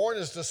we were born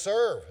is to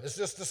serve. It's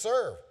just to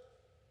serve.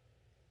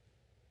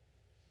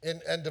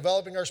 And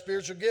developing our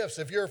spiritual gifts.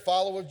 If you're a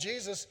follower of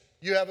Jesus,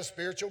 you have a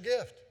spiritual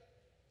gift.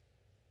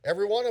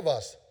 Every one of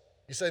us.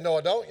 You say, no,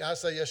 I don't. I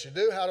say, yes, you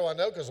do. How do I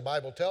know? Because the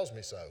Bible tells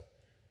me so.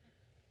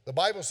 The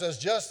Bible says,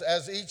 just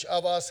as each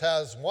of us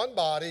has one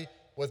body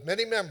with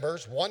many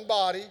members, one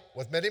body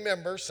with many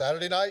members,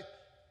 Saturday night,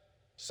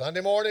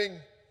 Sunday morning,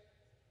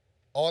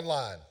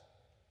 online,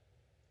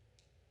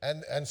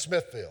 and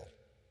Smithfield.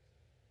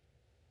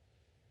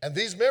 And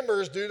these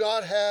members do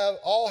not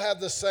all have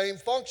the same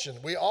function.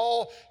 We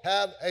all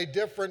have a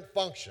different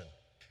function.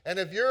 And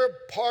if you're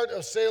a part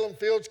of Salem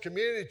Fields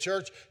Community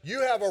Church,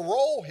 you have a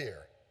role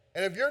here.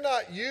 And if you're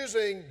not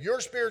using your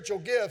spiritual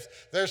gifts,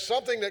 there's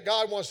something that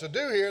God wants to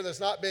do here that's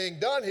not being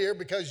done here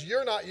because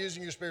you're not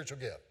using your spiritual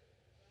gift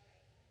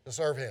to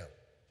serve Him.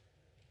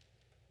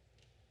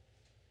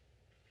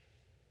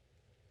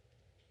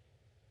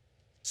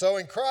 So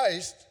in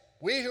Christ,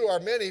 we who are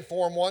many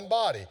form one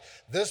body.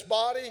 This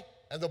body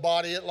and the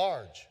body at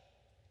large.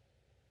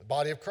 The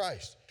body of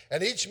Christ.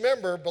 And each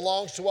member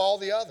belongs to all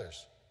the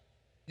others.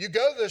 You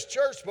go to this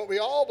church, but we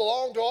all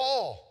belong to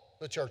all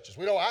the churches.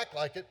 We don't act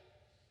like it,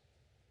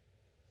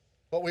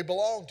 but we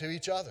belong to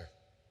each other.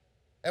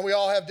 And we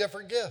all have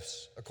different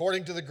gifts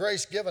according to the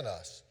grace given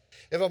us.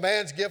 If a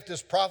man's gift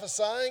is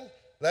prophesying,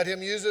 let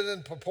him use it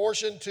in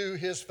proportion to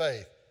his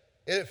faith.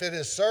 If it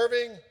is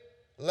serving,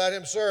 let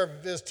him serve.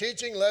 If it's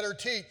teaching, let her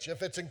teach.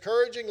 If it's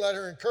encouraging, let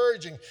her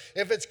encouraging.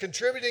 If it's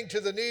contributing to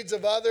the needs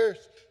of others,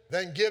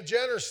 then give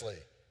generously.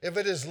 If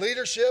it is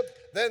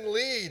leadership, then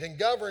lead and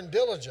govern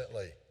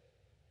diligently.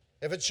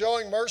 If it's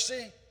showing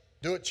mercy,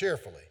 do it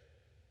cheerfully.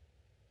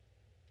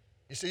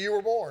 You see, you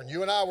were born.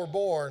 You and I were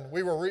born.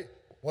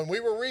 When we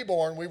were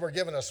reborn, we were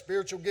given a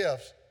spiritual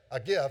gift or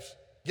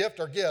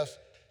gifts.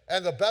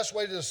 And the best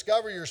way to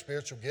discover your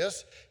spiritual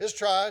gifts is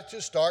try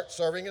to start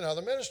serving in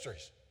other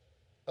ministries.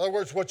 In other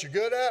words, what you're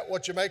good at,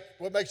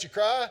 what makes you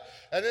cry,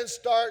 and then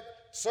start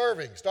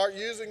serving. Start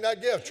using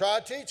that gift. Try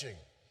teaching.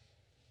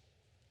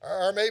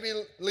 Or maybe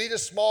lead a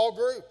small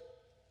group.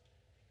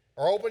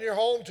 Or open your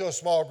home to a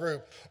small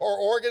group, or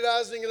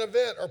organizing an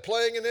event, or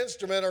playing an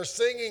instrument, or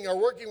singing, or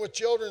working with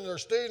children or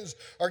students,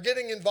 or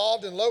getting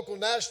involved in local,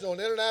 national, and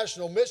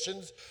international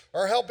missions,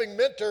 or helping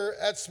mentor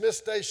at Smith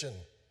Station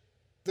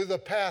through the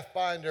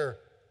Pathfinder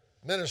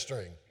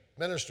ministry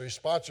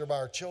sponsored by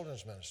our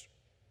children's ministry.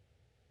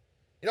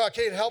 You know, I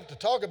can't help to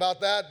talk about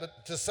that,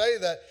 but to say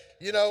that,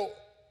 you know,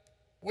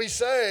 we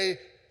say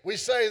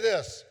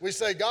this. We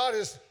say God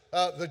is,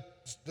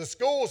 the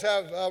schools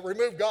have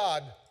removed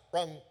God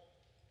from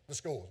the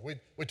schools.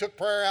 We took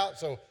prayer out,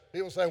 so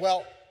people say,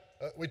 well,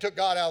 we took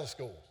God out of the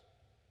schools.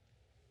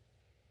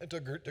 And to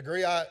a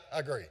degree, I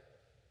agree.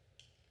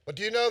 But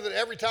do you know that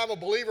every time a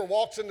believer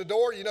walks in the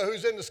door, you know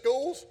who's in the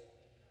schools?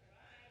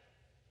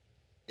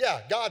 Yeah,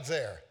 God's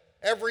there.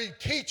 Every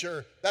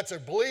teacher that's a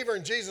believer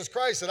in Jesus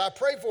Christ that I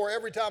pray for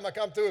every time I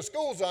come through a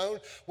school zone,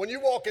 when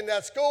you walk in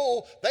that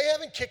school, they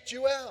haven't kicked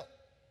you out.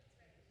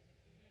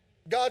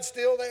 God's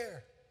still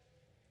there.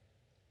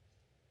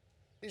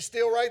 He's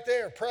still right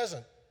there,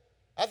 present.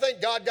 I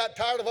think God got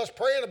tired of us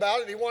praying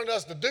about it. He wanted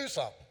us to do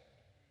something.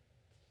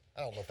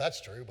 I don't know if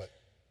that's true, but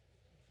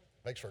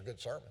it makes for a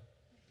good sermon.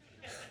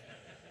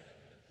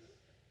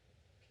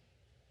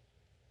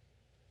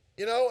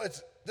 You know,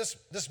 it's this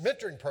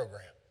mentoring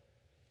program.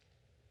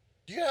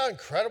 Do you know how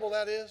incredible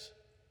that is?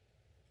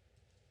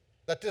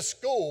 That this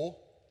school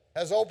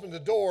has opened the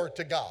door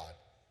to God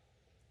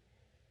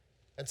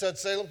and said,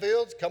 Salem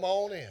Fields, come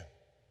on in.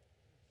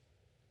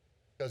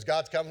 Because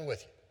God's coming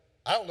with you.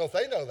 I don't know if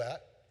they know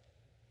that,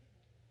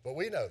 but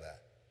we know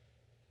that.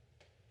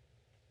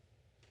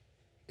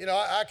 You know,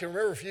 I can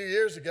remember a few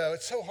years ago,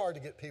 it's so hard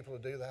to get people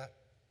to do that.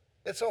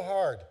 It's so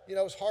hard. You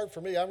know, it's hard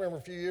for me. I remember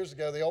a few years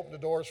ago, they opened the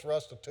doors for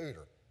us to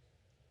tutor.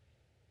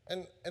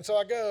 And so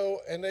I go,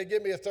 and they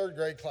give me a third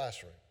grade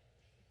classroom.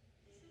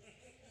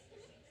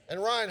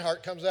 And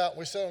Reinhardt comes out, and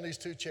we sit on these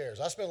two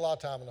chairs. I spent a lot of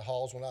time in the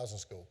halls when I was in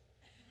school.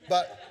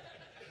 But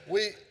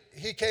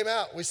he came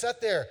out, we sat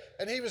there,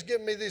 and he was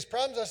giving me these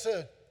problems. I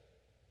said,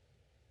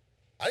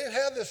 I didn't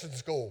have this in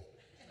school.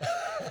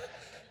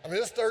 I mean,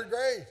 it's third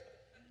grade.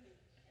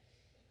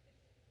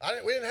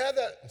 We didn't have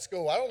that in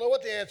school. I don't know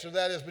what the answer to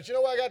that is, but you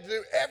know what I got to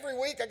do? Every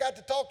week I got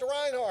to talk to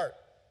Reinhardt.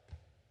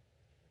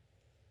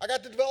 I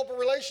got to develop a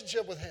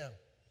relationship with him.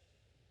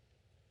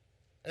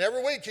 And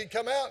every week he'd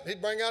come out and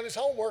he'd bring out his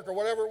homework or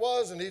whatever it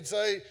was, and he'd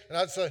say, and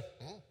I'd say,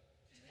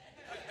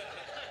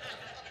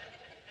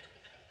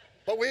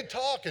 But we'd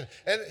talk,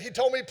 and he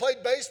told me he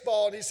played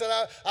baseball, and he said,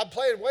 I'm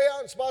playing way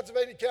out in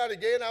Spotsylvania County.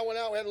 Gay and I went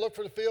out, we had to look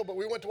for the field, but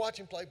we went to watch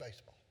him play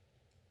baseball.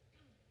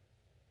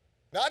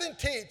 Now, I didn't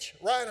teach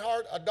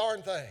Reinhardt a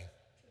darn thing,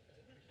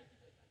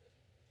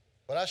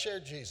 but I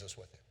shared Jesus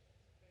with him.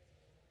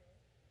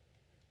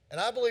 And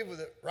I believe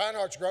that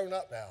Reinhardt's grown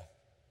up now,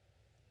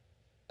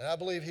 and I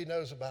believe he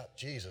knows about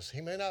Jesus. He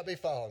may not be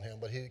following him,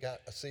 but he got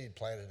a seed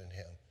planted in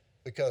him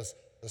because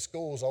the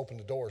school's opened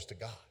the doors to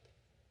God.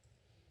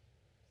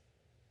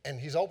 And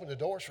he's opened the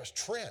doors for us.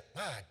 Trent,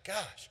 my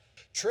gosh.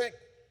 Trent,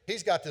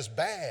 he's got this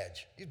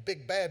badge. He's a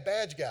big, bad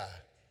badge guy.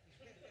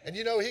 And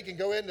you know, he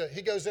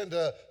goes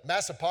into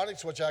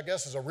Massaponax, which I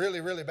guess is a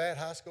really, really bad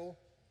high school.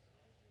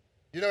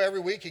 You know, every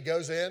week he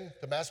goes in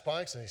to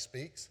Massaponax and he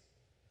speaks.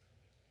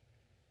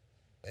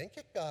 They ain't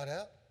kick God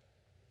out.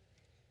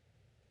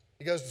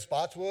 He goes to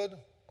Spotswood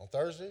on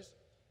Thursdays.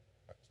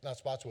 It's not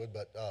Spotswood,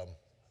 but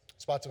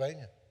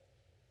Spotsylvania.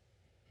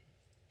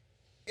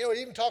 You know,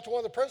 he even talked to one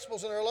of the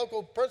principals in our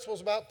local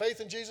principals about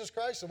faith in Jesus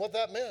Christ and what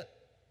that meant.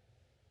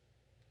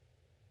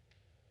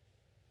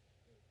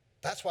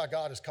 That's why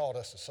God has called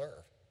us to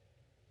serve.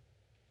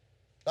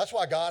 That's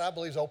why God, I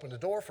believe, has opened the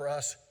door for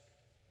us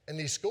in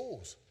these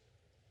schools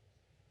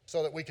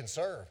so that we can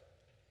serve.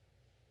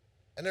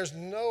 And there's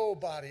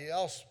nobody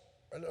else,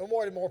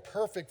 nobody more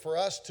perfect for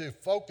us to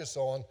focus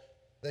on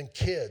than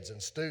kids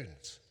and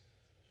students.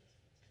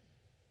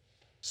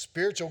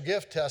 Spiritual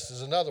gift test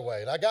is another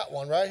way, and I got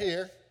one right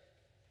here.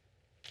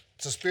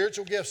 It's a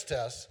spiritual gifts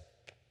test,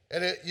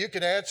 and you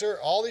can answer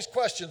all these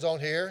questions on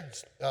here.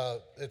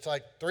 It's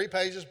like 3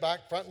 pages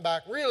back, front and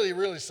back, really,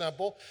 really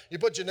simple. You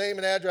put your name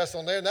and address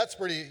on there, and that's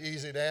pretty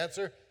easy to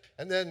answer.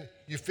 And then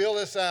you fill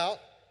this out,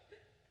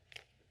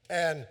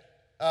 and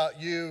at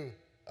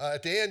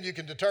the end, you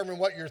can determine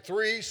what your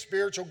 3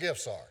 spiritual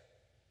gifts are,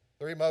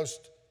 3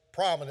 most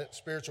prominent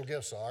spiritual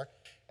gifts are.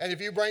 And if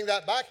you bring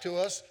that back to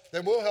us,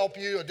 then we'll help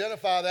you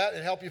identify that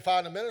and help you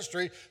find a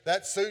ministry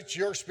that suits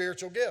your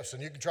spiritual gifts,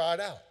 and you can try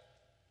it out.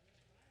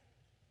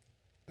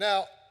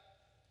 Now,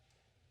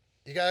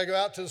 you got to go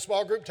out to the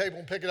small group table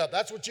and pick it up.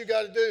 That's what you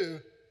got to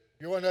do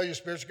if you want to know your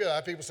spiritual gift. I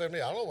have people say to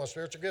me, I don't know what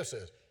spiritual gifts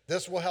is.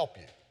 This will help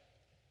you.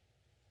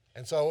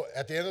 And so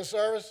at the end of the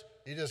service,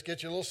 you just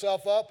get your little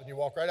self up and you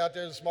walk right out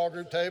there to the small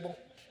group table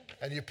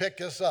and you pick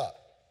this up,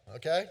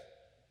 okay?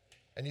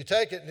 And you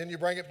take it and then you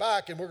bring it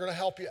back and we're going to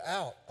help you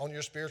out on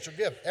your spiritual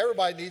gift.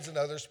 Everybody needs to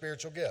know their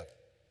spiritual gift.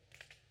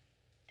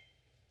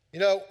 You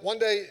know, one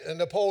day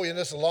Napoleon,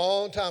 this is a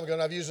long time ago,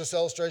 and I've used this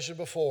illustration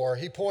before,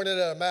 he pointed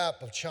at a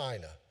map of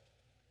China,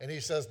 and he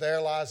says,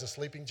 there lies a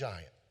sleeping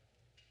giant.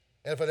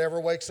 And if it ever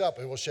wakes up,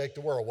 it will shake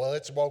the world. Well,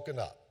 it's woken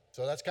up.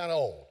 So that's kind of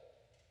old,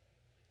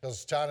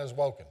 because China's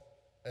woken,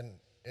 and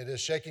it is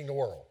shaking the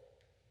world.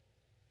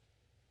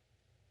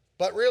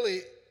 But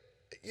really,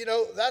 you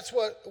know, that's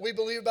what we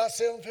believe about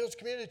Salem Fields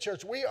Community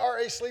Church. We are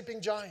a sleeping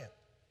giant.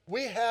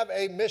 We have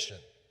a mission,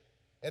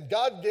 and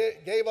God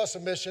gave us a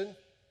mission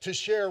to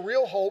share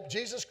real hope,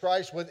 Jesus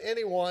Christ, with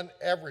anyone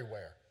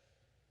everywhere.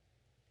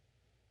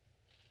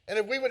 And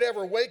if we would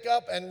ever wake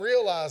up and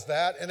realize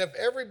that, and if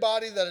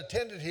everybody that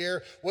attended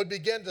here would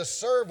begin to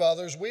serve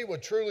others, we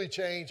would truly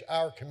change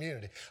our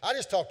community. I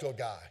just talked to a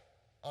guy,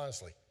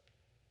 honestly.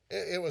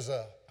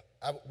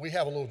 We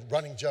have a little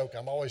running joke.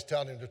 I'm always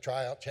telling him to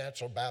try out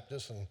Chancellor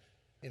Baptist and,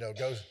 you know,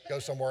 go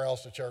somewhere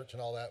else to church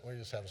and all that. We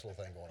just have this little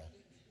thing going on.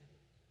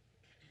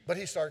 But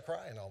he started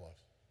crying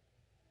almost.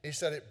 He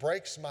said, it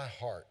breaks my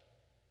heart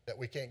that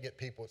we can't get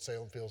people at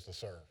Salem Fields to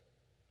serve.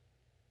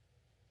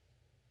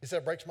 He said,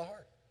 it breaks my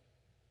heart.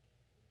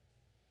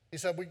 He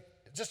said,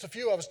 just a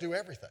few of us do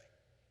everything.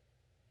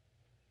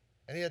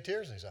 And he had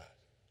tears in his eyes.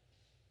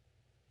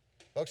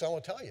 Folks, I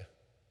want to tell you,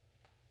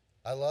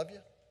 I love you,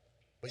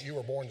 but you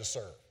were born to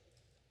serve.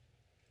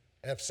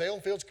 And if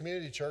Salem Fields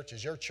Community Church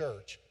is your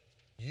church,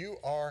 you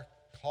are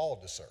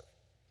called to serve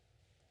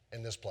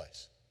in this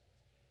place.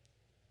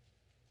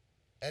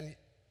 And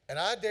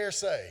I dare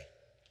say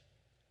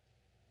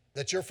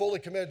that you're fully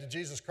committed to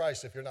Jesus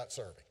Christ if you're not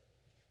serving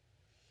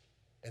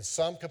in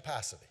some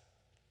capacity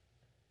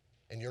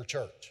in your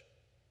church.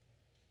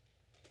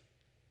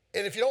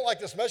 And if you don't like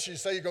this message, you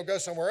say you're going to go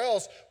somewhere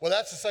else, well,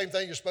 that's the same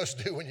thing you're supposed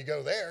to do when you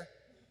go there,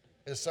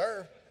 is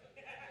serve.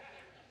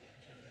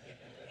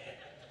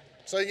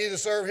 So you can either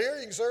serve here or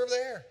you can serve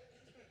there.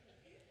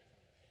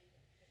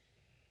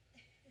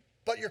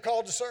 But you're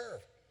called to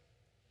serve.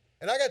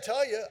 And I got to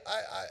tell you,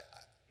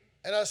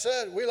 I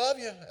said, we love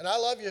you, and I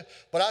love you,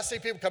 but I see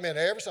people come in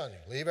every Sunday,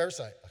 leave every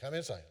Sunday, come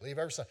in Sunday, leave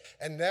every Sunday,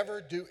 and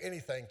never do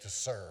anything to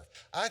serve.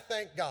 I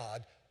thank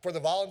God for the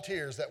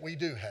volunteers that we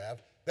do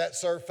have that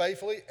serve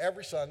faithfully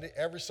every Sunday,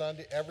 every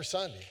Sunday, every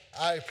Sunday.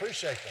 I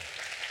appreciate them.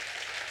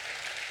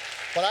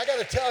 But I got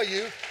to tell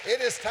you,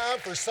 it is time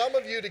for some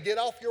of you to get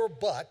off your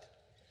butt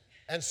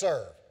and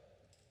serve.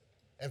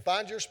 and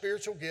find your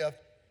spiritual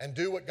gift and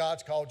do what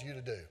God's called you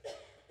to do.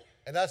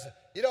 And that's,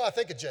 I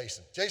think of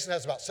Jason. Jason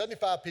has about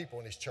 75 people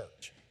in his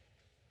church.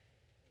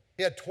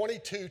 He had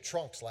 22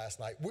 trunks last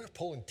night. We were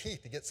pulling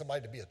teeth to get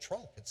somebody to be a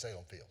trunk at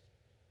Salem Field.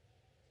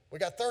 We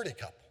got 30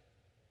 couple.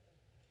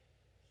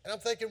 And I'm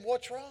thinking,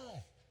 what's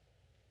wrong?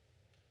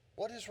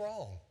 What is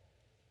wrong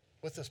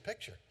with this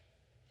picture?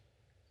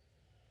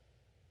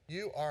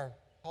 You are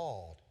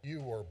called.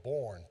 You were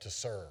born to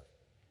serve.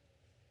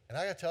 And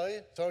I got to tell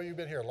you, some of you have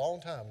been here a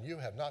long time. You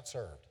have not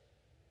served.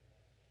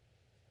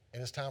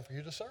 And it's time for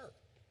you to serve.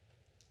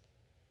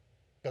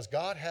 Because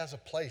God has a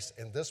place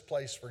in this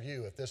place for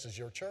you if this is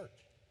your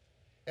church.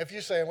 If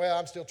you're saying, well,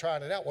 I'm still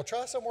trying it out, well,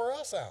 try somewhere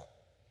else out.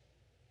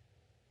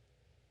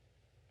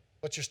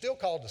 But you're still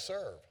called to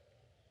serve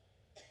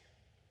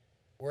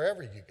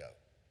wherever you go.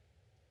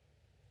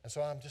 And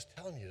so I'm just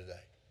telling you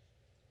today,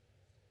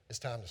 it's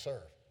time to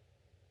serve.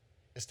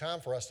 It's time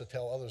for us to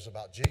tell others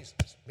about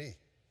Jesus, me.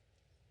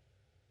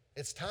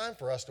 It's time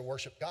for us to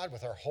worship God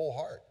with our whole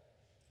heart.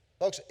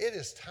 Folks, it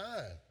is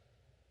time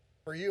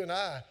for you and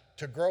I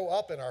to grow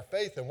up in our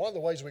faith. And one of the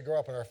ways we grow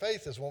up in our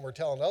faith is when we're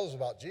telling others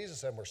about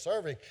Jesus and we're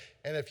serving.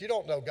 And if you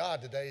don't know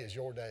God, today is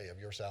your day of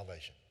your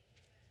salvation.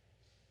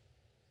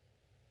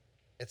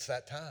 It's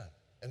that time.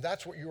 And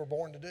that's what you were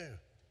born to do.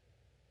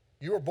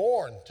 You were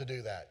born to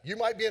do that. You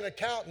might be an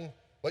accountant,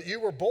 but you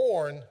were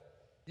born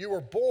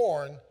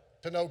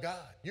to know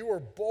God. You were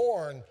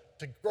born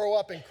to grow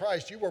up in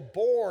Christ. You were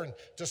born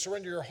to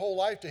surrender your whole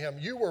life to Him.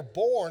 You were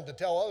born to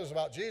tell others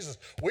about Jesus.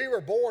 We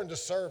were born to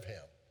serve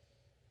Him.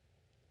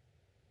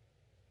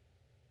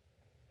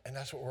 And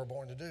that's what we're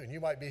born to do. And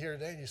you might be here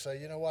today and you say,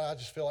 you know what, I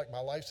just feel like my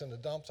life's in the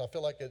dumps. I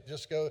feel like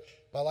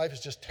my life is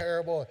just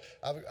terrible.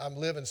 I'm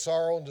living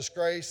sorrow and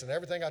disgrace, and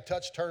everything I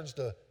touch turns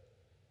to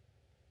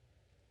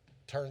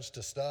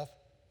stuff.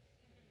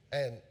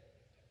 And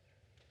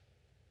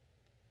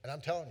I'm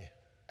telling you,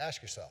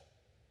 ask yourself,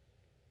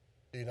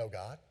 do you know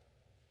God?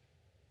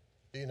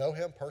 Do you know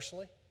Him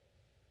personally?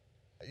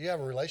 Do you have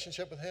a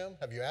relationship with Him?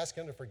 Have you asked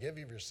Him to forgive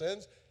you of your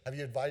sins? Have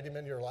you invited Him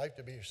into your life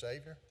to be your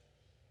Savior?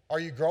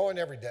 Are you growing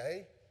every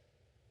day?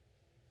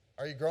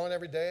 Are you growing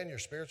every day in your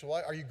spiritual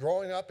life? Are you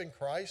growing up in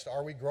Christ?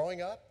 Are we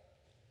growing up?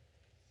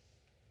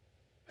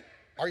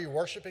 Are you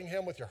worshiping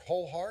Him with your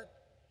whole heart?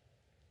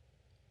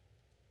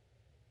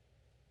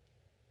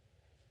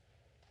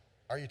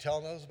 Are you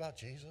telling others about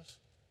Jesus?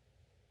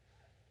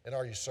 And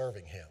are you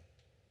serving Him?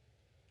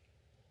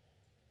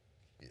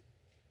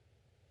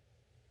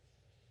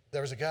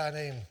 There was a guy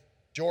named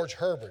George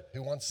Herbert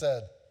who once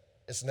said,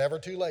 it's never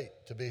too late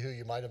to be who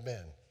you might have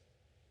been.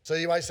 So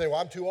you might say, well,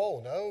 I'm too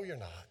old. No, you're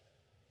not.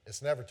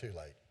 It's never too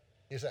late.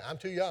 You say, I'm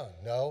too young.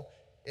 No,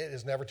 it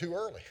is never too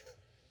early.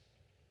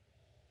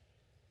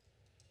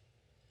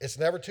 It's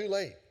never too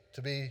late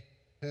to be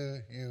who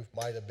you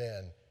might have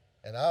been.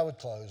 And I would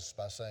close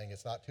by saying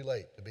it's not too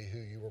late to be who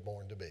you were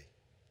born to be.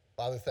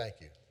 Father, thank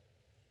you.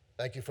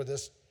 Thank you for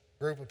this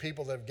group of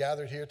people that have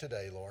gathered here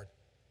today, Lord.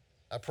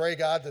 I pray,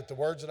 God, that the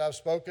words that I've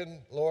spoken,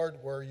 Lord,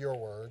 were your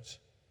words.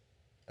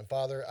 And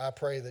Father, I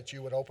pray that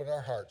you would open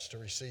our hearts to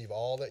receive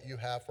all that you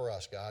have for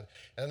us, God.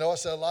 And I know I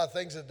said a lot of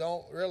things that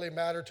don't really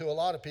matter to a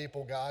lot of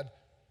people, God,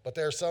 but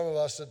there are some of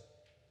us that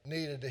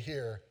needed to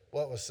hear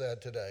what was said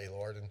today,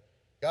 Lord. And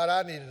God,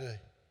 I needed to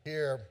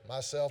hear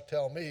myself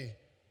tell me,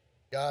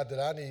 God, that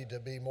I need to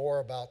be more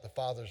about the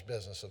Father's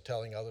business of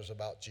telling others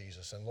about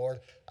Jesus. And Lord,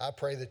 I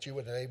pray that you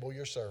would enable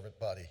your servant,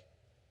 Buddy,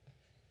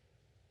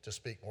 to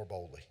speak more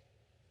boldly,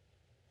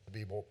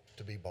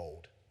 to be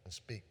bold and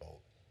speak bold.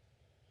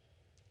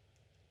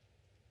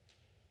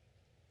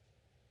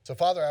 So,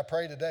 Father, I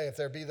pray today, if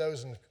there be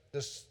those in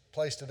this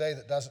place today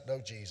that doesn't know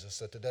Jesus,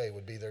 that today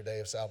would be their day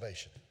of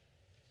salvation.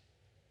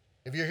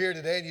 If you're here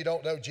today and you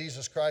don't know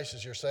Jesus Christ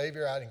as your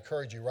Savior, I'd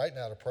encourage you right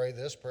now to pray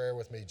this prayer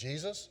with me.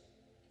 Jesus,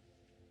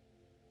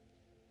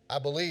 I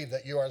believe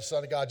that you are the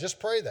Son of God. Just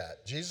pray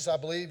that. Jesus, I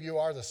believe you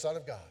are the Son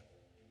of God.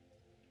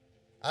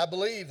 I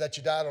believe that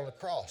you died on the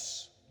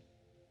cross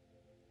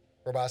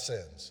for my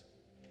sins.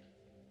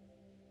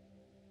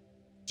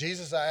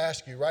 Jesus, I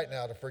ask you right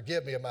now to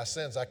forgive me of my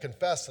sins. I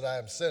confess that I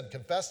am sin.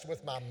 Confess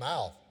with my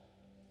mouth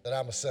that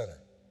I'm a sinner.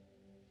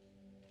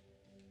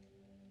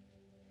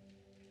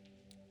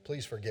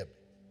 Please forgive me.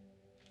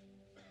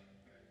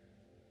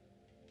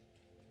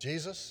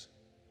 Jesus,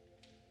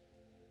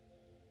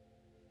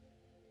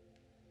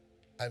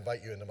 I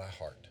invite you into my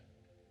heart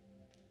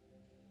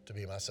to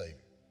be my Savior.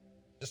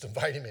 Just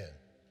invite him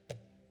in.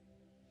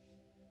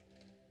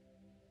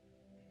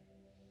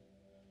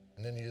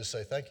 And then you just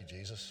say, thank you,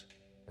 Jesus,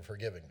 for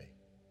forgiving me.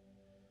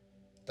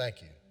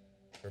 Thank you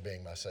for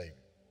being my Savior.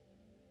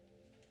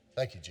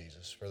 Thank you,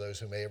 Jesus, for those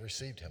who may have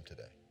received him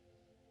today.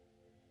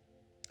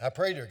 I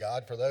pray, dear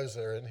God, for those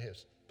that are in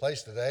his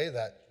place today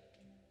that,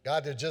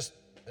 God, they're just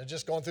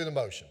going through the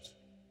motions.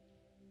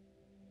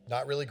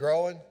 Not really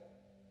growing,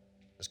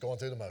 just going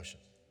through the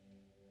motions.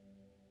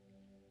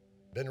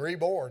 Been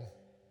reborn,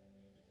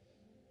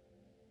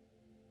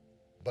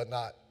 but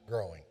not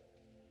growing.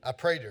 I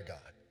pray, dear God,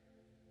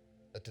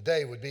 that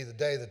today would be the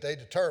day that they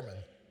determine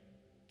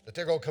that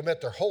they're going to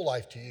commit their whole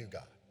life to you,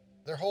 God.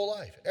 Their whole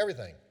life,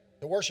 everything,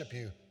 to worship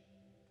you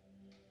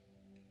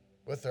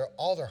with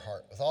all their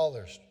heart, with all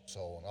their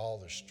soul, and all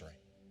their strength.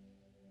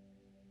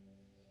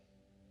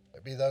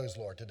 There be those,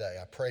 Lord, today.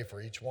 I pray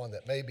for each one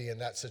that may be in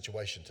that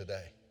situation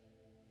today.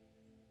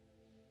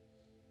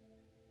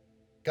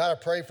 God, I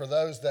pray for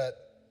those that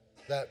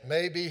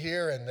may be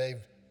here and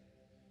they've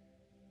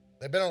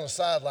been on the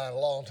sideline a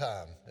long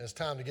time, and it's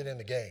time to get in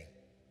the game.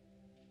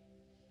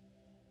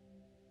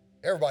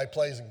 Everybody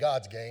plays in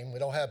God's game. We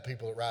don't have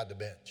people that ride the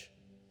bench.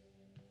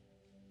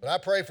 But I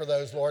pray for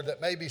those, Lord,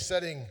 that may be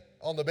sitting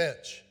on the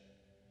bench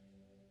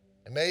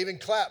and may even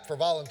clap for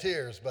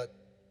volunteers, but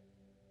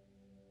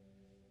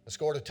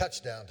scored a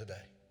touchdown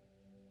today.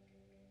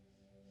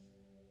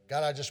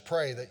 God, I just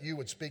pray that you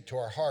would speak to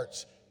our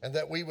hearts and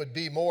that we would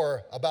be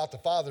more about the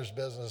Father's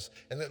business,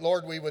 and that,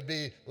 Lord, we would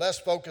be less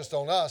focused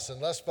on us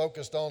and less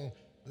focused on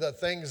the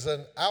things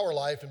in our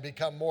life and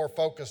become more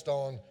focused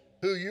on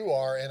who you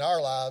are in our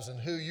lives and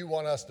who you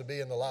want us to be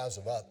in the lives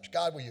of others.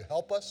 God, will you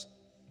help us?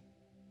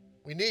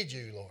 We need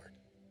you, Lord.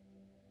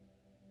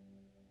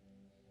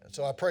 And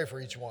so I pray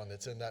for each one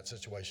that's in that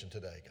situation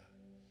today, God.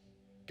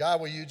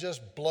 God, will you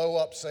just blow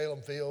up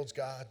Salem Fields,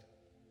 God?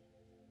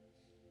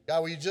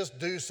 God, will you just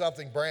do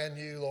something brand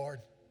new, Lord?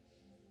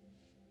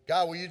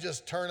 God, will you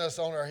just turn us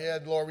on our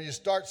head, Lord? Will you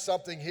start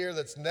something here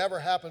that's never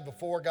happened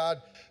before,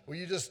 God? Will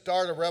you just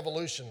start a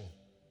revolution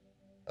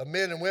of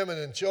men and women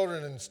and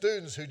children and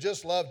students who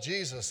just love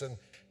Jesus, and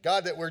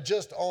God, that we're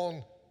just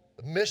on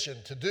the mission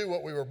to do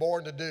what we were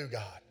born to do,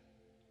 God.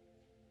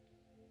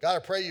 God, I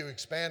pray you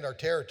expand our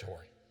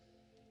territory.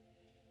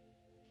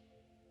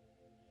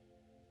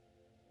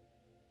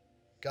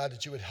 God,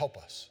 that you would help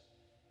us.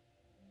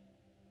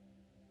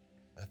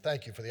 I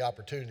thank you for the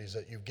opportunities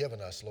that you've given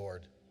us,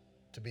 Lord,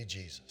 to be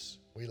Jesus.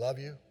 We love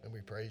you and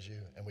we praise you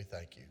and we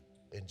thank you.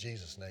 In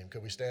Jesus' name,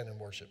 could we stand and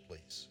worship,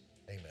 please?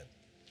 Amen.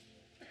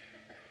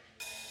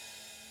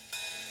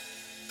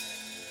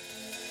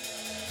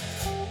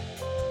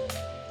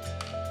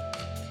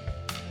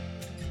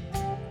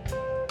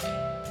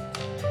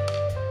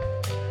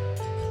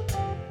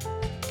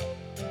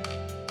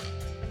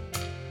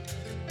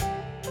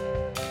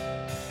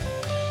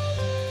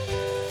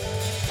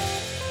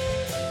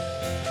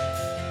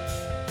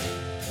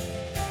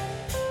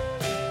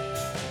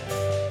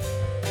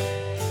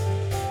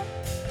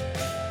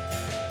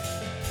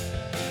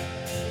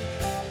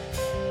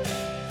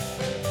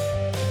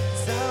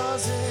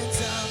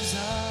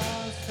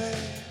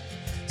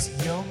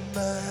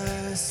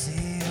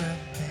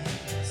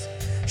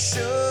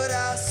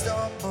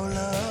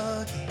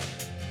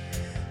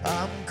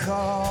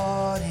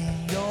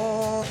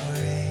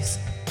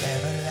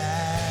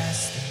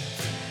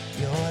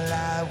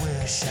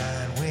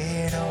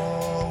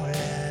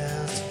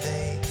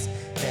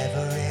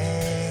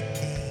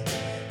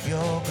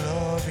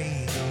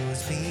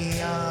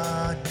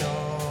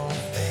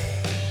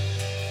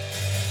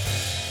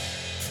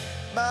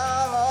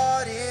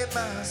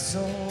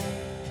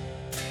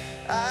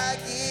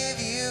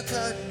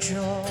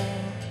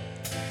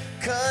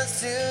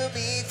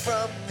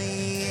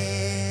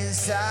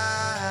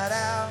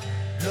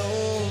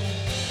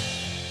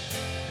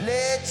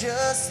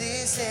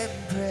 Justice and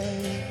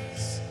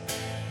praise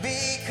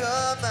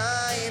become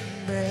my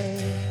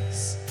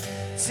embrace,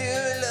 to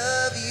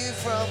love you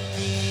from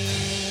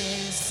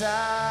the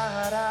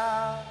inside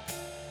out.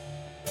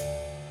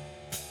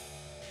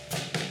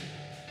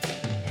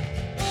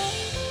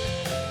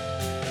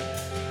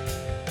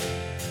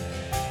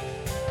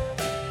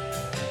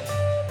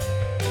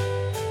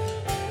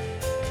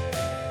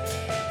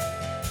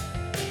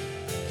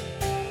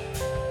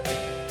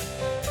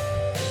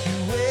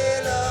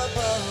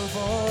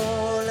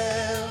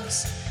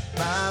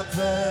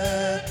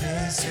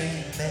 Purpose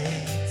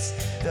remains,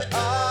 the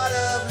art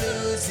of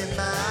losing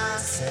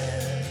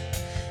myself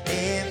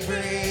in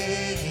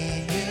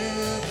bringing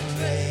you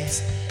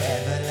praise.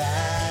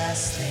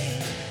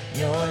 Everlasting,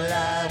 your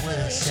light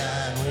will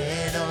shine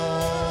when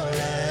all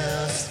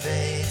else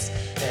fades.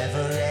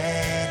 Never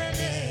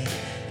ending,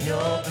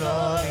 your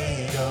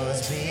glory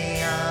goes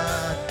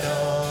beyond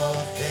all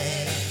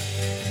things.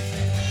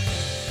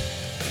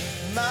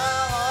 My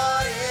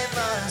heart and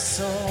my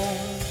soul,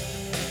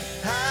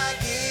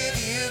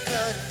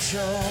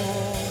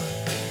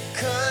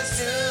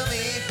 consume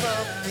me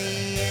from the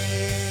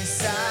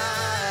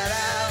inside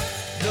out,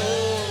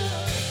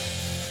 Lord.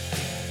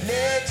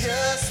 Let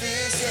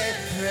justice and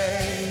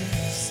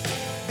praise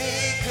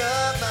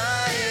become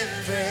my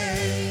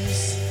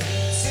embrace,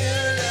 to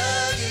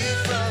love you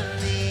from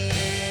the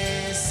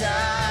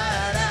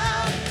inside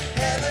out.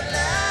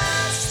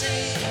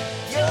 Everlasting,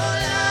 your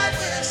light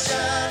will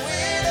shine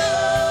when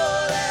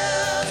all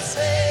else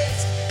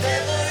fades.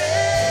 Never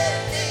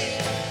ending,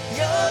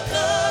 your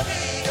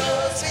glory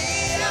goes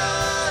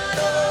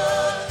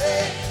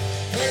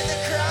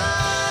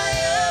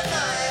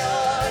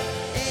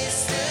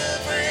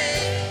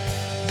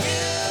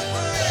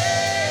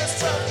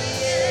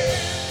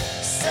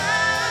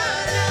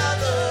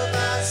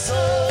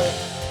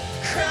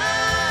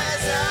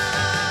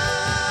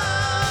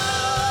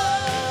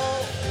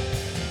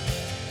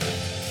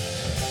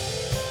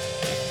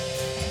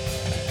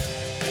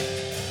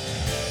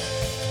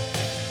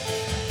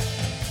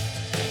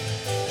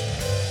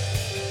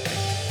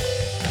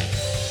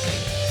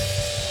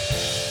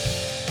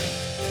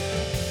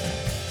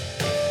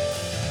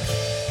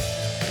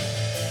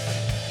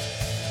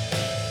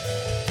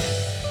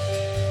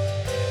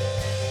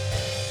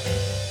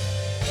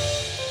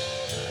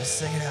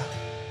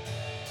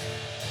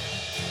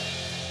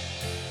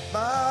my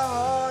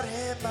heart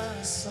and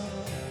my soul.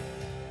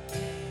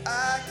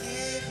 I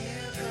give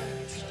you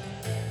control.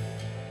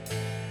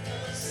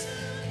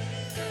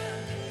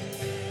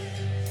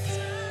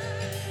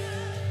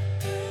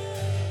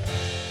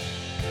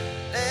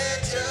 Let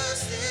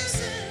justice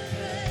and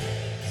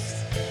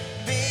grace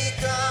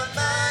become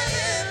my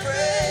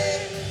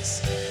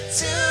embrace.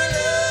 To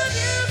love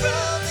you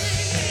from the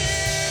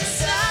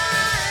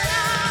inside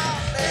out.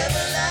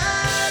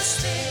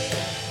 Everlasting,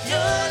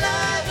 your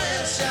light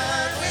will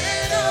shine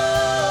when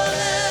all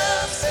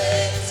else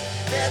fades.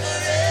 Never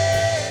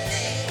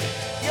ending,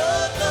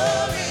 your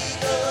glory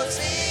goes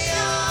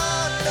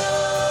beyond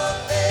all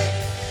faith.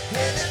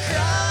 And the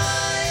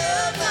cry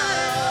of my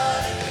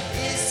heart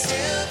is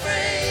to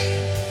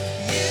bring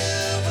you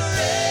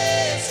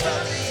praise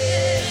from the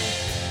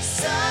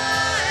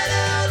inside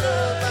out.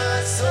 Lord, my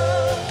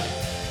soul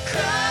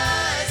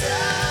cries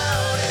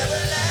out.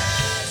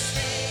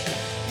 Everlasting,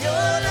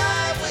 your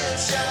light will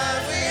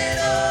shine when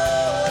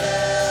all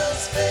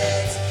else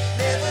fades.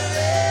 Never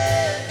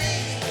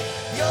ending,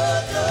 your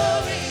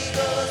glory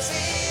goes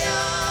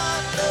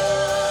beyond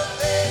all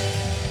faith.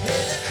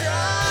 And the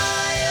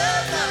cry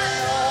of my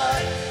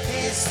heart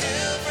is to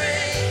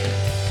bring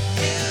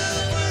you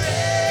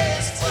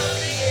praise from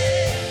the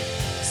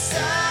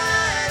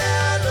inside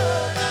out.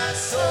 Lord, my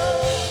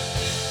soul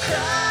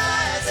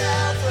cries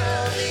out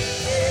from the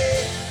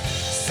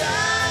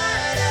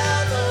inside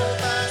out. Lord,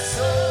 my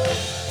soul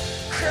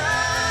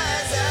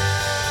cries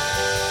out.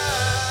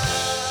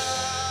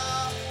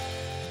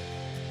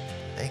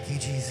 Thank you,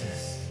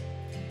 Jesus.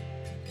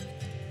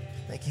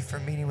 Thank you for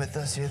meeting with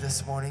us here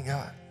this morning,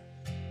 God.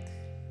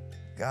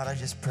 God, I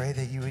just pray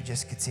that you would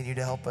just continue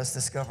to help us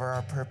discover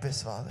our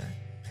purpose, Father,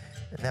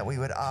 and that we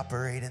would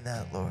operate in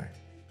that, Lord,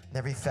 in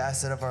every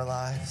facet of our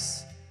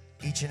lives,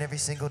 each and every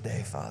single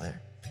day,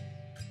 Father.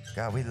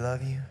 God, we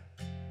love you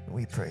and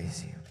we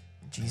praise you.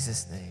 In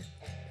Jesus' name,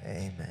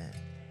 amen.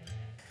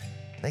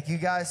 Thank you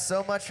guys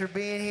so much for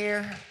being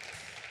here.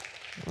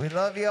 We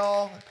love you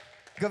all.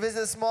 Go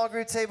visit the small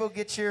group table,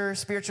 get your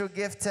spiritual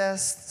gift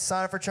test,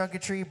 sign up for Trunk or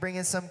Treat, bring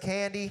in some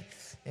candy,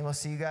 and we'll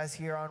see you guys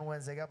here on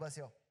Wednesday. God bless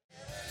you all.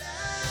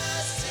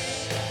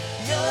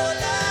 Your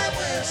light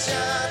will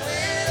shine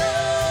when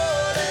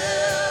all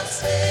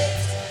else fades.